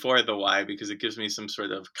 before the why, because it gives me some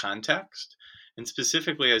sort of context. And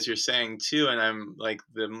specifically, as you're saying too, and I'm like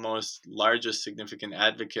the most largest significant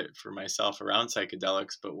advocate for myself around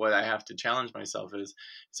psychedelics, but what I have to challenge myself is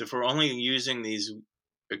if we're only using these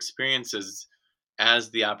experiences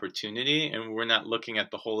as the opportunity, and we're not looking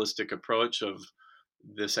at the holistic approach of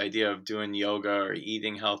this idea of doing yoga or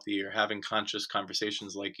eating healthy or having conscious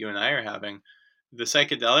conversations like you and I are having, the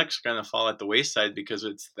psychedelics are going to fall at the wayside because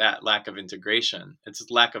it's that lack of integration. It's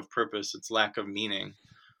lack of purpose. It's lack of meaning.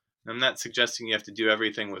 I'm not suggesting you have to do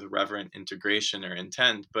everything with reverent integration or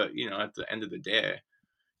intent, but at the end of the day,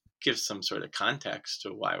 give some sort of context to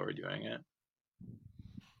why we're doing it.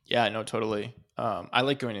 Yeah, no, totally. I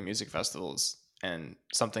like going to music festivals, and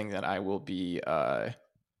something that I will be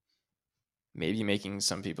maybe making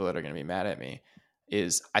some people that are going to be mad at me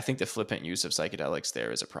is, I think the flippant use of psychedelics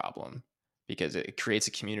there is a problem, because it creates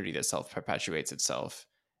a community that self perpetuates itself.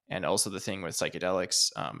 And also the thing with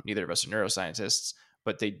psychedelics, neither of us are neuroscientists,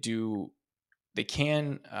 but they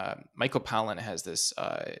can. Michael Pollan has this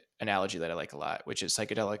analogy that I like a lot, which is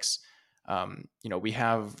psychedelics. We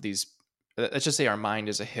have these. Let's just say our mind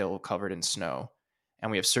is a hill covered in snow, and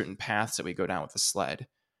we have certain paths that we go down with a sled.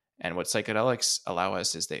 And what psychedelics allow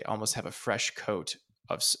us is they almost have a fresh coat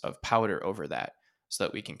of powder over that, so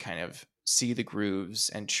that we can kind of see the grooves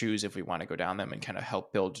and choose if we want to go down them, and kind of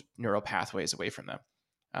help build neural pathways away from them.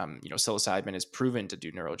 Psilocybin is proven to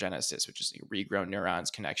do neurogenesis, which is regrow neurons,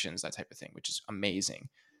 connections, that type of thing, which is amazing.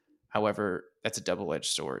 However, that's a double-edged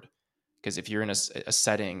sword, because if you're in a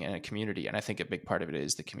setting and a community, and I think a big part of it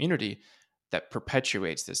is the community that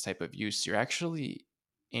perpetuates this type of use, you're actually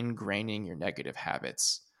ingraining your negative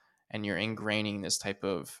habits, and you're ingraining this type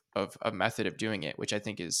of a method of doing it, which I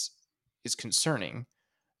think is concerning.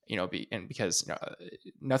 Because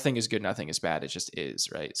nothing is good, nothing is bad. It just is,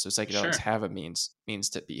 right? So psychedelics Sure. have a means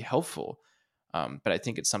to be helpful, but I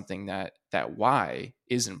think it's something that why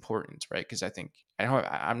is important, right? Because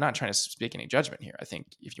I'm not trying to speak any judgment here. I think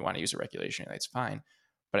if you want to use a regulation, that's fine,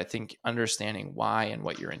 but I think understanding why and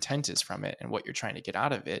what your intent is from it and what you're trying to get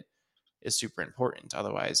out of it is super important.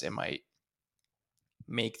 Otherwise, it might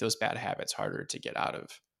make those bad habits harder to get out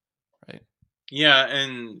of, right? Yeah,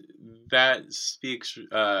 and that speaks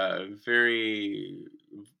a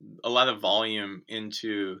lot of volume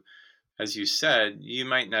into, as you said, you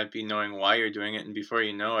might not be knowing why you're doing it, and before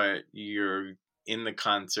you know it, you're in the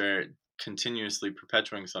concert continuously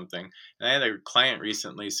perpetuating something. And I had a client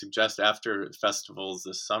recently suggest, after festivals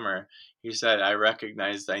this summer, he said, I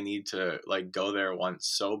recognized I need to like go there once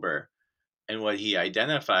sober. And what he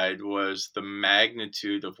identified was the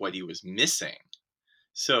magnitude of what he was missing.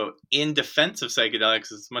 So, in defense of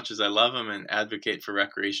psychedelics, as much as I love them and advocate for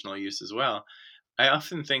recreational use as well, I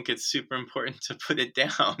often think it's super important to put it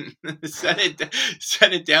down, set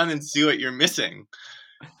it down, and see what you're missing.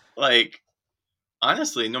 Like,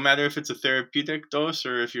 honestly, no matter if it's a therapeutic dose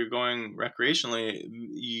or if you're going recreationally,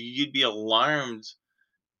 you'd be alarmed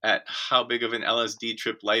at how big of an LSD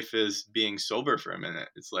trip life is being sober for a minute.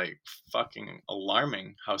 It's like fucking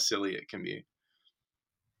alarming how silly it can be.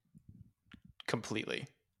 Completely.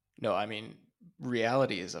 No, I mean,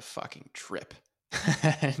 reality is a fucking trip.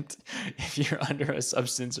 And if you're under a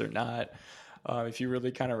substance or not, if you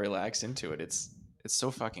really kind of relax into it, it's so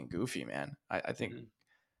fucking goofy, man. I think,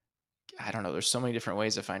 Mm-hmm. I don't know. There's so many different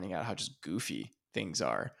ways of finding out how just goofy things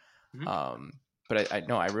are. Mm-hmm. But I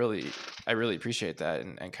know I really appreciate that,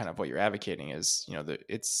 and kind of what you're advocating is,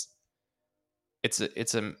 it's a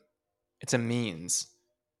it's a it's a means,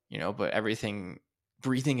 but everything,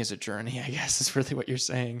 breathing is a journey, I guess, is really what you're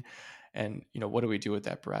saying. And what do we do with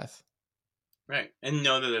that breath? Right. And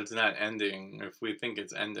know that it's not ending. If we think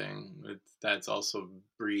it's ending, that's also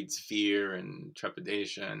breeds fear and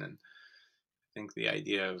trepidation. And I think the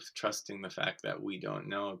idea of trusting the fact that we don't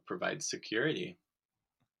know provides security.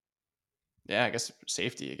 Yeah, I guess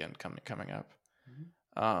safety again, coming up. Mhm.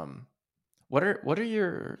 Um, what are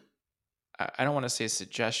your I don't want to say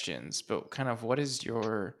suggestions, but kind of what is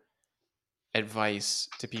your advice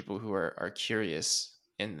to people who are curious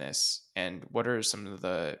in this, and what are some of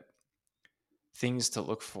the things to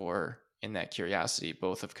look for in that curiosity,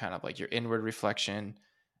 both of kind of like your inward reflection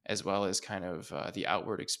as well as kind of the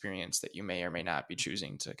outward experience that you may or may not be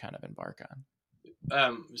choosing to kind of embark on?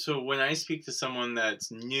 So when I speak to someone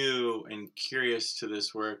that's new and curious to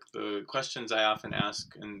this work, the questions I often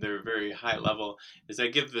ask, and they're very high level, is I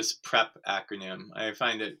give this PREP acronym. I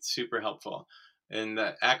find it super helpful. And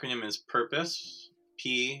the acronym is purpose,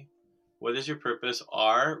 P, what is your purpose?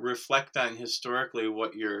 R, reflect on historically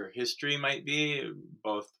what your history might be,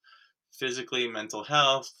 both physically, mental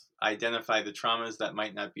health, identify the traumas that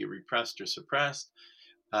might not be repressed or suppressed.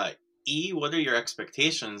 Uh, what are your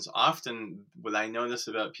expectations? Often, what I notice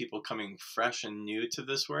about people coming fresh and new to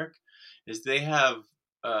this work is they have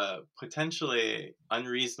potentially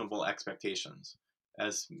unreasonable expectations.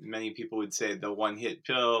 As many people would say, the one hit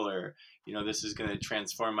pill, or, this is going to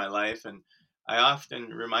transform my life. And I often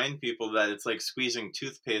remind people that it's like squeezing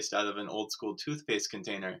toothpaste out of an old school toothpaste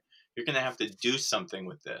container. You're going to have to do something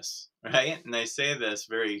with this, right? And I say this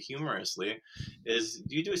very humorously is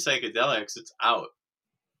you do psychedelics, it's out.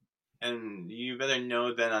 And you better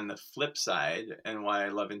know that on the flip side, and why I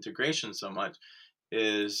love integration so much,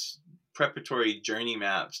 is preparatory journey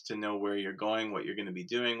maps to know where you're going, what you're going to be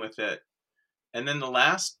doing with it. And then the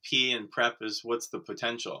last P in prep is what's the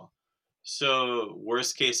potential. So,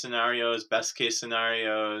 worst case scenarios, best case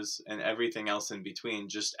scenarios, and everything else in between,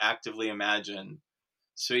 just actively imagine.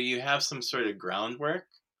 So, you have some sort of groundwork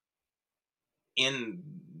in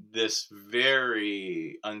this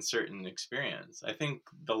very uncertain experience. I think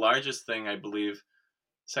the largest thing I believe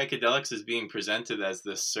psychedelics is being presented as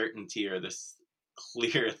this certainty or this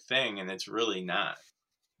clear thing, and it's really not.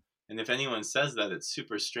 And if anyone says that, it's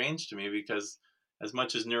super strange to me because as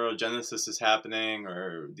much as neurogenesis is happening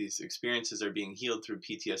or these experiences are being healed through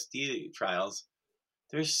PTSD trials,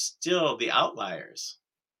 there's still the outliers.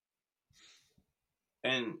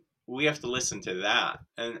 And we have to listen to that.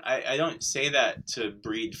 And I don't say that to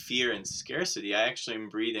breed fear and scarcity. I actually am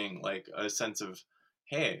breeding like a sense of,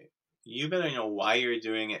 hey, you better know why you're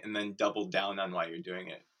doing it and then double down on why you're doing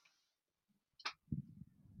it.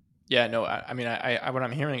 Yeah, no, I mean, I what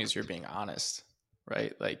I'm hearing is you're being honest,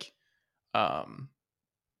 right? Like, um,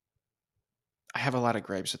 I have a lot of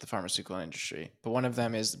gripes with the pharmaceutical industry, but one of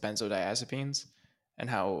them is the benzodiazepines and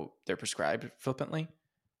how they're prescribed flippantly,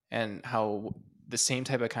 and how the same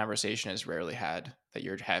type of conversation is rarely had that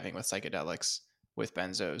you're having with psychedelics with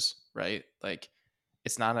benzos, right? Like,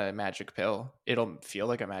 it's not a magic pill. It'll feel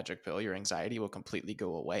like a magic pill. Your anxiety will completely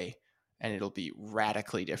go away, and it'll be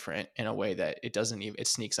radically different in a way that it doesn't even, it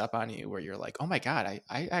sneaks up on you where you're like, oh my God,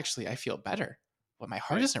 I actually, I feel better. But my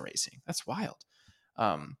heart Right. isn't racing. That's wild.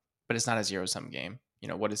 But it's not a zero sum game.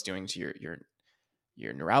 What it's doing to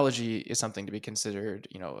your neurology is something to be considered.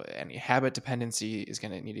 Any habit dependency is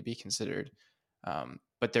going to need to be considered.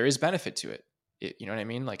 But there is benefit to it. You know what I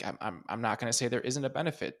mean? Like, I'm not going to say there isn't a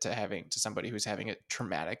benefit to somebody who's having a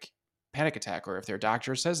traumatic panic attack, or if their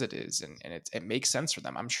doctor says it is, and it makes sense for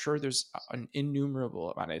them. I'm sure there's an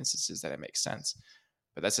innumerable amount of instances that it makes sense.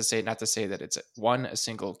 But that's to say, not to say that it's a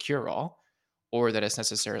single cure all, or that it's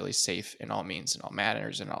necessarily safe in all means, in all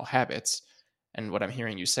manners, in all habits. And what I'm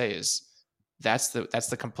hearing you say is that's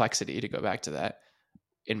the complexity, to go back to that,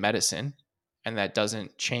 in medicine, and that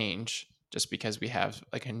doesn't change just because we have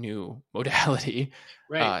like a new modality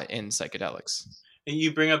Right. in psychedelics. And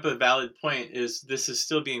you bring up a valid point is this is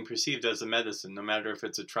still being perceived as a medicine, no matter if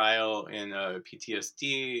it's a trial in a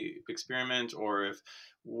PTSD experiment or if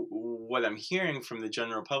what I'm hearing from the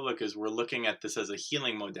general public is we're looking at this as a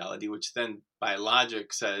healing modality, which then by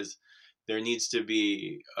logic says there needs to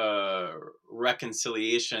be a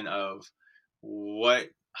reconciliation of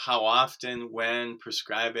how often, when,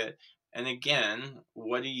 prescribe it. And again,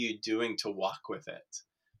 what are you doing to walk with it?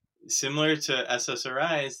 Similar to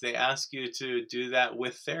SSRIs, they ask you to do that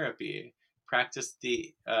with therapy. Practice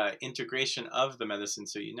the integration of the medicine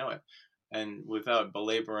so you know it. And without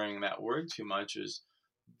belaboring that word too much, is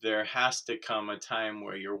there has to come a time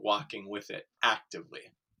where you're walking with it actively.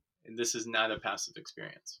 And this is not a passive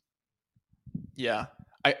experience. Yeah.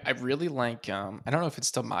 I really like, I don't know if it's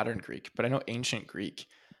still modern Greek, but I know ancient Greek,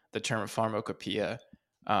 the term pharmacopoeia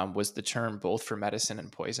was the term both for medicine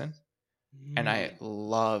and poison. And I Mm,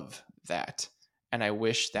 love that. And I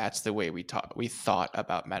wish that's the way we thought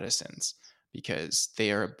about medicines, because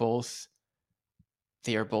they are both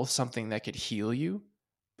something that could heal you,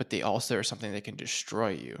 but they also are something that can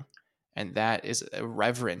destroy you. And that is a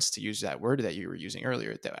reverence, to use that word that you were using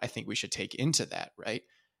earlier, that I think we should take into that, right?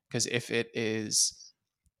 Because if it is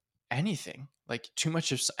anything, like too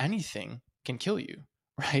much of anything can kill you,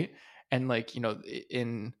 right? And like,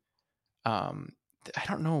 in um I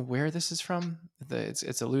don't know where this is from.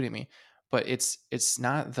 It's eluding me, but it's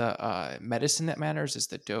not the medicine that matters, it's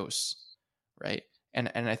the dose, right? And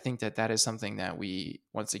I think that that is something that we,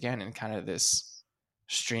 once again, in kind of this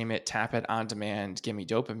stream it, tap it, on demand, give me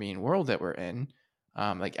dopamine world that we're in,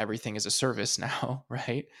 like everything is a service now,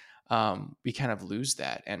 right? We kind of lose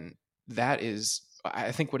that, and that is,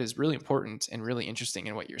 I think, what is really important and really interesting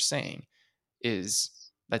in what you're saying is,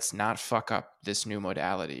 let's not fuck up this new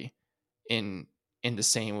modality in the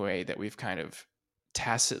same way that we've kind of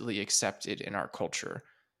tacitly accepted in our culture,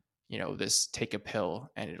 this take a pill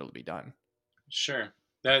and it'll be done. Sure.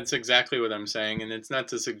 That's exactly what I'm saying. And it's not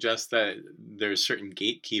to suggest that there's certain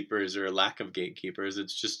gatekeepers or a lack of gatekeepers.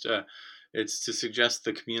 It's just, it's to suggest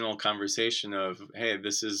the communal conversation of, hey,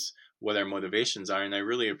 this is what our motivations are. And I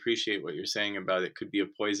really appreciate what you're saying about it could be a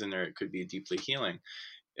poison or it could be deeply healing.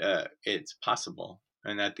 It's possible.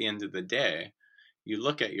 And at the end of the day, you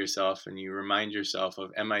look at yourself and you remind yourself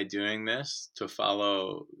of, am I doing this to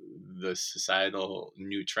follow the societal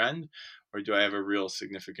new trend, or do I have a real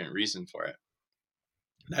significant reason for it?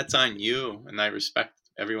 That's on you, and I respect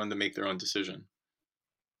everyone to make their own decision.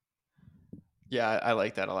 Yeah, I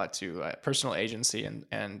like that a lot too. Personal agency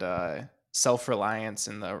and self reliance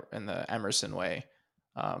in the Emerson way,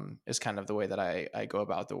 is kind of the way that I go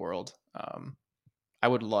about the world. I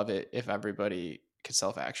would love it if everybody could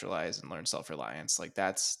self actualize and learn self reliance. Like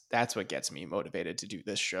that's what gets me motivated to do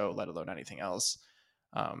this show, let alone anything else.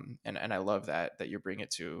 And I love that you bring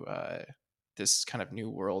it to this kind of new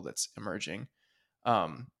world that's emerging.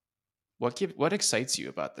 Um, what excites you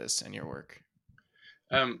about this in your work?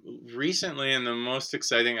 Recently, and the most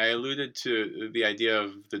exciting, I alluded to the idea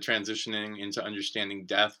of the transitioning into understanding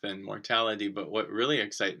death and mortality, but what really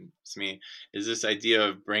excites me is this idea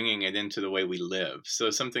of bringing it into the way we live.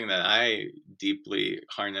 So, something that I deeply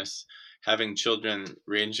harness, having children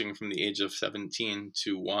ranging from the age of 17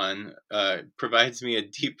 to 1, provides me a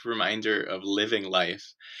deep reminder of living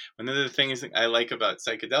life. One of the things that I like about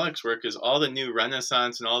psychedelics work is all the new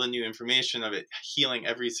renaissance and all the new information of it healing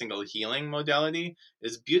every single healing modality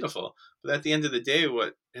is beautiful. But at the end of the day,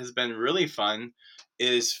 what has been really fun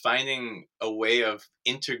is finding a way of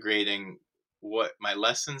integrating what my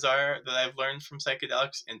lessons are that I've learned from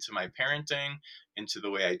psychedelics into my parenting, into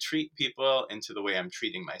the way I treat people, into the way I'm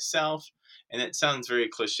treating myself. And it sounds very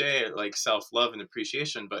cliche, like self love and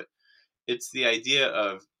appreciation, but it's the idea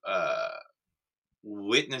of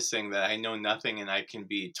witnessing that I know nothing and I can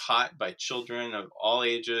be taught by children of all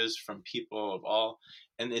ages, from people of all.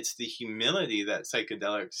 And it's the humility that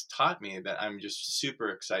psychedelics taught me that I'm just super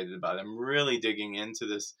excited about. I'm really digging into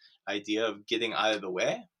this idea of getting out of the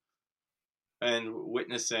way and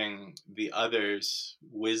witnessing the others'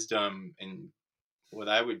 wisdom and what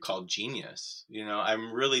I would call genius.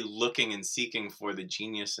 I'm really looking and seeking for the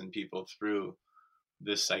genius in people through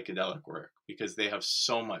this psychedelic work because they have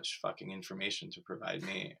so much fucking information to provide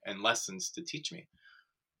me and lessons to teach me.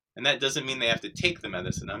 And that doesn't mean they have to take the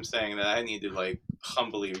medicine. I'm saying that I need to like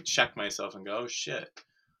humbly check myself and go, oh shit,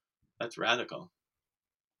 that's radical.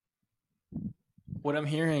 What I'm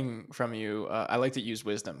hearing from you, I like to use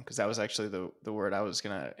wisdom because that was actually the word I was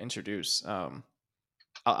gonna introduce.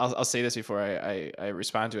 I'll say this before I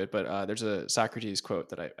respond to it, but there's a Socrates quote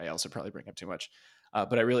that I also probably bring up too much,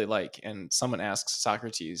 but I really like. And someone asks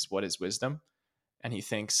Socrates, "What is wisdom?" And he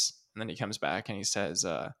thinks, and then he comes back and he says,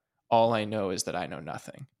 "All I know is that I know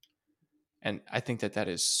nothing." And I think that that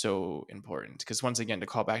is so important because, once again, to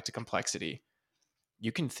call back to complexity,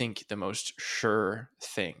 you can think the most sure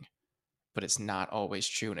thing, but it's not always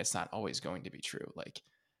true, and it's not always going to be true. Like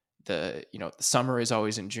the summer is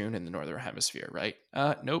always in June in the northern hemisphere, right?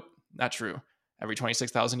 Nope, not true. Every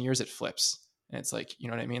 26,000 years it flips. And it's like, you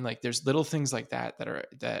know what I mean? Like there's little things like that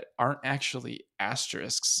aren't actually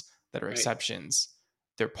asterisks, that are Right. exceptions.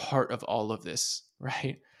 They're part of all of this,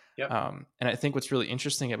 right? Yep. And I think what's really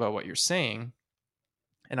interesting about what you're saying,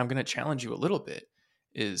 and I'm going to challenge you a little bit,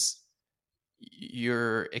 is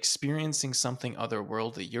you're experiencing something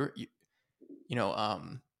otherworldly. You know,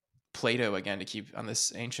 Plato, again, to keep on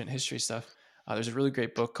this ancient history stuff. There's a really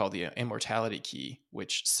great book called The Immortality Key,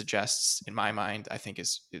 which suggests, in my mind, I think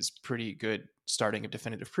is pretty good starting of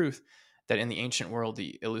definitive proof that in the ancient world,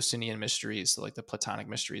 the Eleusinian mysteries, so like the Platonic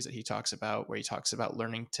mysteries that he talks about, where he talks about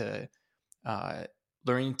uh,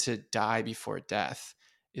 learning to die before death,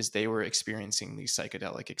 is they were experiencing these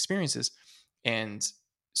psychedelic experiences. And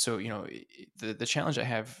so, the challenge I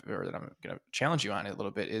have, or that I'm going to challenge you on it a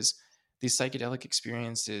little bit, is these psychedelic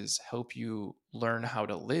experiences help you learn how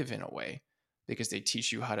to live in a way, because they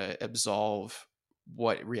teach you how to absolve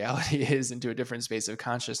what reality is into a different space of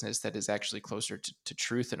consciousness that is actually closer to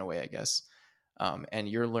truth in a way, I guess. And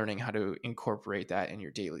you're learning how to incorporate that in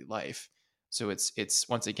your daily life. So it's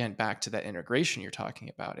once again back to that integration you're talking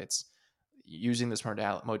about. It's using this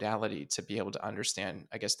modality to be able to understand,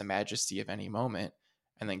 I guess, the majesty of any moment,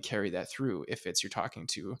 and then carry that through. If it's you're talking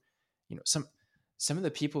to, some of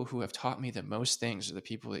the people who have taught me the most things are the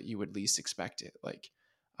people that you would least expect it. Like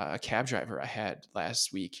a cab driver I had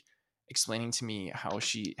last week explaining to me how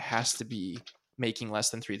she has to be making less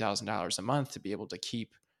than $3,000 a month to be able to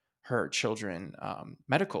keep her children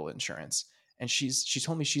medical insurance, and she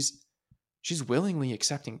told me she's willingly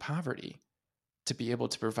accepting poverty to be able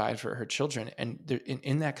to provide for her children. And there,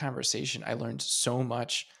 in that conversation, I learned so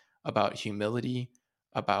much about humility,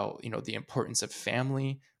 about the importance of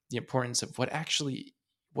family, the importance of what actually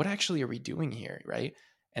are we doing here, right?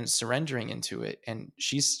 And surrendering into it. And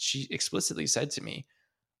she explicitly said to me,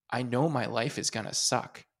 I know my life is gonna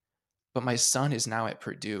suck, but my son is now at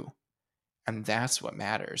Purdue, and that's what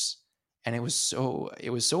matters. And it was so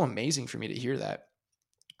amazing for me to hear that.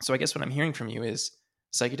 So I guess what I'm hearing from you is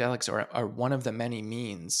psychedelics are one of the many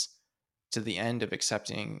means to the end of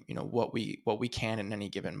accepting, what we can in any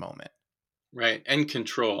given moment. Right. And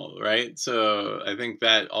control, right? So I think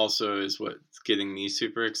that also is what's getting me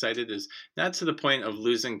super excited, is not to the point of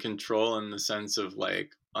losing control in the sense of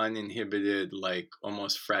like uninhibited, like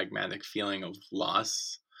almost pragmatic feeling of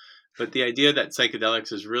loss. But the idea that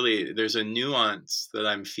psychedelics is really, there's a nuance that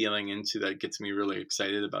I'm feeling into that gets me really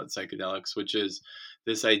excited about psychedelics, which is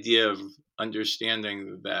this idea of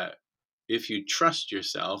understanding that if you trust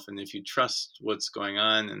yourself and if you trust what's going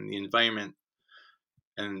on in the environment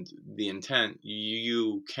and the intent,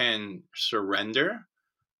 you can surrender.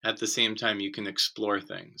 At the same time, you can explore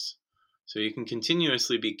things. So you can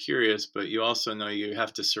continuously be curious, but you also know you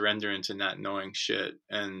have to surrender into not knowing shit.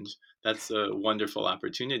 And that's a wonderful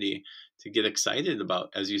opportunity to get excited about,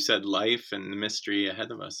 as you said, life and the mystery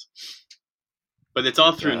ahead of us. But it's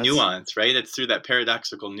all through Yeah, that's nuance, right? It's through that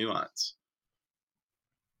paradoxical nuance.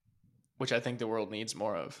 which I think the world needs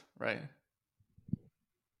more of, right?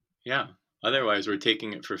 Yeah. Otherwise, we're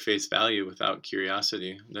taking it for face value without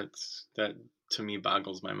curiosity. That to me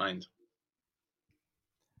boggles my mind.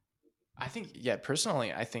 I think, yeah,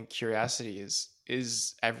 personally, I think curiosity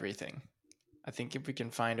is everything. I think if we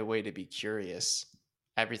can find a way to be curious,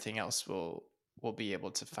 everything else will be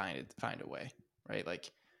able to find a way, right?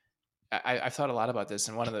 Like I've thought a lot about this,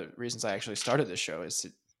 and one of the reasons I actually started this show is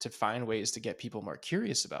to find ways to get people more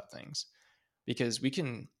curious about things, because we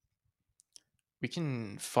can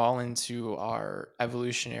fall into our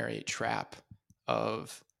evolutionary trap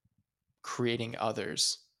of creating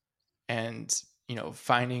others, and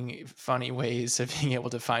finding funny ways of being able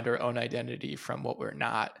to find our own identity from what we're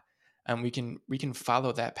not. And we can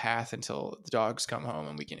follow that path until the dogs come home,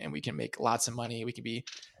 and we can make lots of money, we can be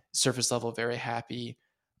surface level very happy.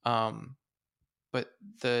 Um, but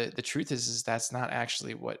the truth is that's not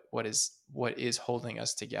actually what is holding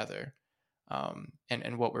us together.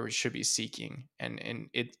 And what we should be seeking, and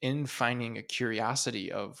in finding a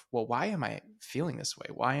curiosity of, well, why am I feeling this way,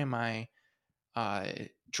 why am I uh,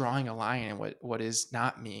 drawing a line in what is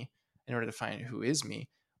not me, in order to find who is me.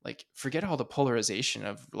 Like, forget all the polarization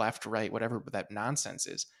of left, right, whatever that nonsense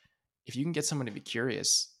is. If you can get someone to be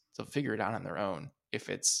curious, they'll figure it out on their own. If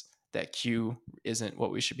it's that Q isn't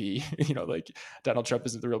what we should be, like Donald Trump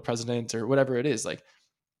isn't the real president, or whatever it is, like,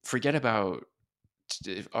 forget about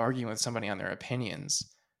arguing with somebody on their opinions.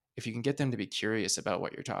 If you can get them to be curious about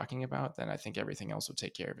what you're talking about, then I think everything else will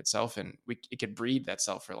take care of itself, and it could breed that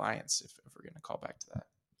self-reliance, if we're going to call back to that.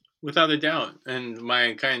 Without a doubt. And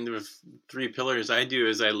my kind of three pillars I do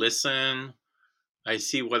is I listen, I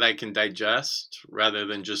see what I can digest rather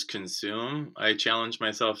than just consume. I challenge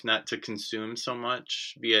myself not to consume so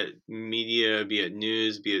much, be it media, be it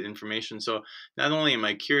news, be it information. So not only am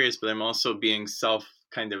I curious, but I'm also being self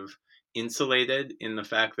kind of insulated in the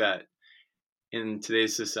fact that in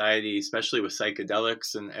today's society, especially with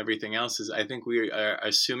psychedelics and everything else, is I think we are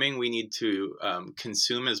assuming we need to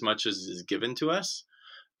consume as much as is given to us.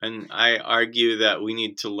 And I argue that we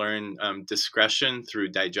need to learn discretion through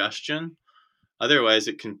digestion. Otherwise,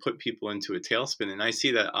 it can put people into a tailspin. And I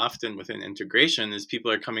see that often within integration is people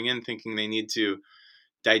are coming in thinking they need to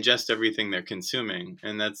digest everything they're consuming,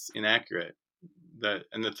 and that's inaccurate.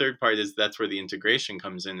 And the third part is that's where the integration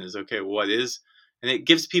comes in, is okay, what is, and it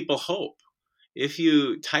gives people hope. If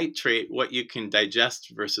you titrate what you can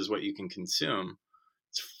digest versus what you can consume,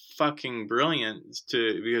 it's fucking brilliant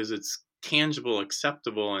because it's tangible,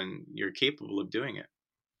 acceptable, and you're capable of doing it.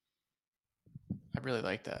 I really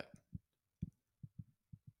like that.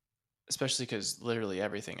 Especially because literally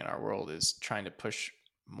everything in our world is trying to push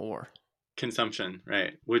more. Consumption,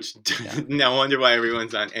 right? Which Yeah. no wonder why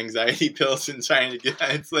everyone's on anxiety pills and trying to get.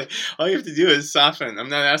 It's like all you have to do is soften. I'm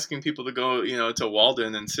not asking people to go, to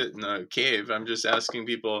Walden and sit in a cave. I'm just asking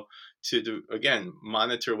people to do, again,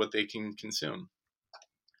 monitor what they can consume,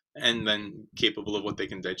 and then capable of what they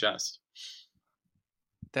can digest.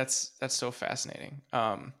 That's so fascinating.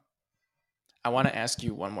 I want to ask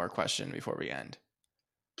you one more question before we end.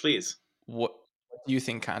 Please. What do you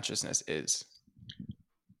think consciousness is?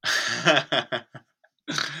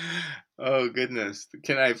 Oh goodness!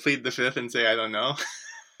 Can I plead the fifth and say I don't know?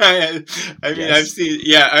 I mean, I've Yes. seen.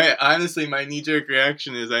 Yeah, honestly, my knee-jerk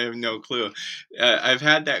reaction is I have no clue. I've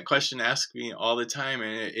had that question asked me all the time,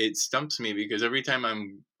 and it stumps me because every time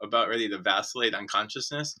I'm about ready to vacillate on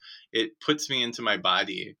consciousness, it puts me into my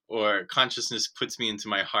body, or consciousness puts me into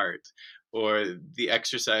my heart, or the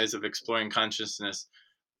exercise of exploring consciousness,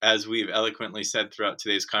 as we've eloquently said throughout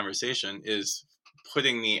today's conversation, is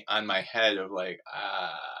putting me on my head of like,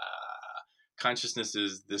 consciousness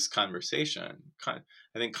is this conversation. I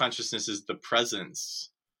think consciousness is the presence.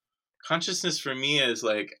 Consciousness for me is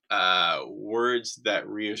like words that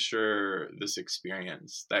reassure this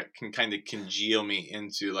experience, that can kind of congeal me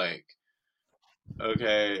into like,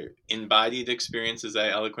 okay, embodied experience, as I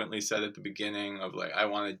eloquently said at the beginning, of like, I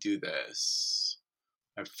want to do this.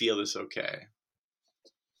 I feel this okay.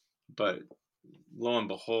 But lo and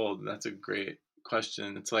behold, that's a great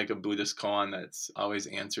question. It's like a Buddhist koan that's always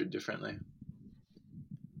answered differently.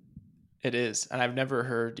 It is. And I've never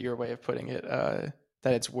heard your way of putting it, that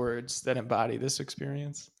it's words that embody this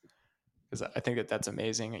experience. Because I think that that's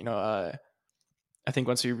amazing. I think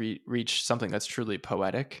once we reach something that's truly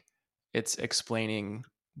poetic, it's explaining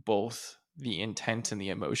both the intent and the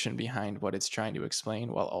emotion behind what it's trying to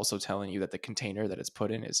explain, while also telling you that the container that it's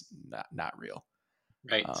put in is not real.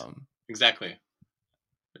 Right. Exactly.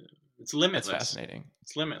 It's That's limitless. fascinating.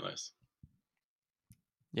 It's limitless.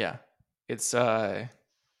 Yeah, it's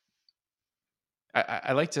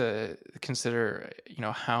I like to consider,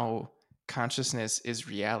 how consciousness is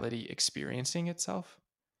reality experiencing itself,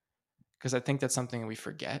 because I think that's something we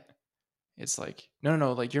forget. It's like,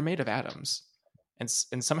 no, like you're made of atoms, and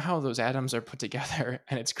somehow those atoms are put together,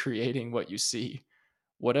 and it's creating what you see.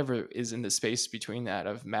 Whatever is in the space between that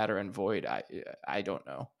of matter and void, I don't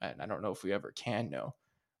know, and I don't know if we ever can know,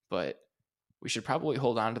 but we should probably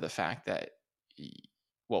hold on to the fact that,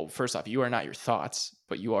 well, first off, you are not your thoughts,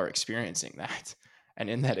 but you are experiencing that,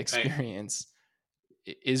 and in that experience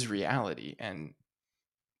is reality. And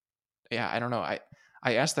yeah, I don't know. I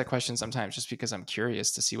ask that question sometimes just because I'm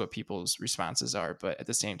curious to see what people's responses are. But at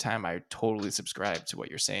the same time, I totally subscribe to what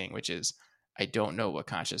you're saying, which is I don't know what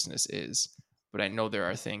consciousness is, but I know there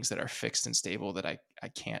are things that are fixed and stable that I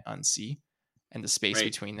can't unsee. And the space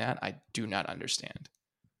between that, I do not understand.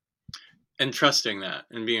 And trusting that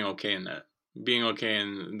and being okay in that. Being okay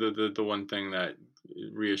in the one thing that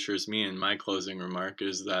reassures me in my closing remark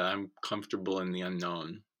is that I'm comfortable in the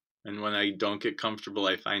unknown. And when I don't get comfortable,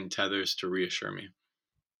 I find tethers to reassure me.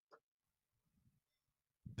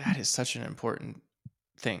 That is such an important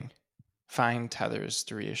thing. Find tethers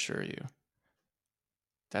to reassure you.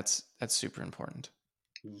 That's super important.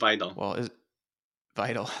 Vital. Well, is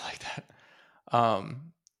vital. I like that.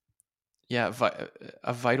 Yeah,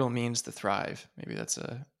 a vital means to thrive. Maybe that's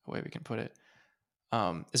a way we can put it.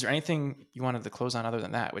 Is there anything you wanted to close on other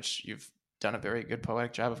than that, which you've done a very good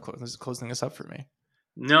poetic job of closing this up for me?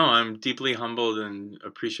 No, I'm deeply humbled and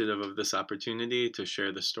appreciative of this opportunity to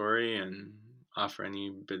share the story and offer any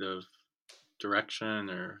bit of direction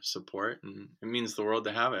or support. And it means the world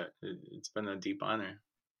to have it. It's been a deep honor.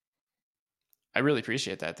 I really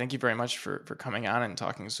appreciate that. Thank you very much for coming on and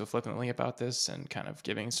talking so flippantly about this and kind of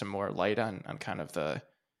giving some more light on kind of the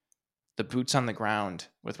boots on the ground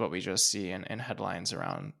with what we just see in headlines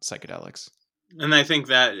around psychedelics. And I think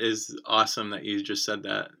that is awesome that you just said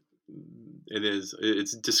that.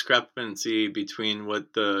 It's discrepancy between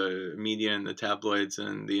what the media and the tabloids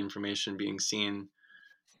and the information being seen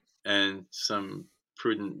and some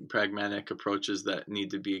prudent, pragmatic approaches that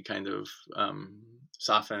need to be kind of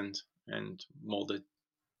softened and molded.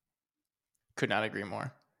 Could not agree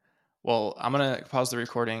more. Well, I'm going to pause the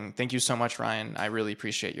recording. Thank you so much, Ryan. I really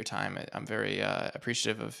appreciate your time. I'm very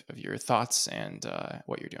appreciative of your thoughts and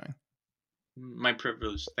what you're doing. My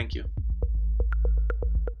privilege. Thank you.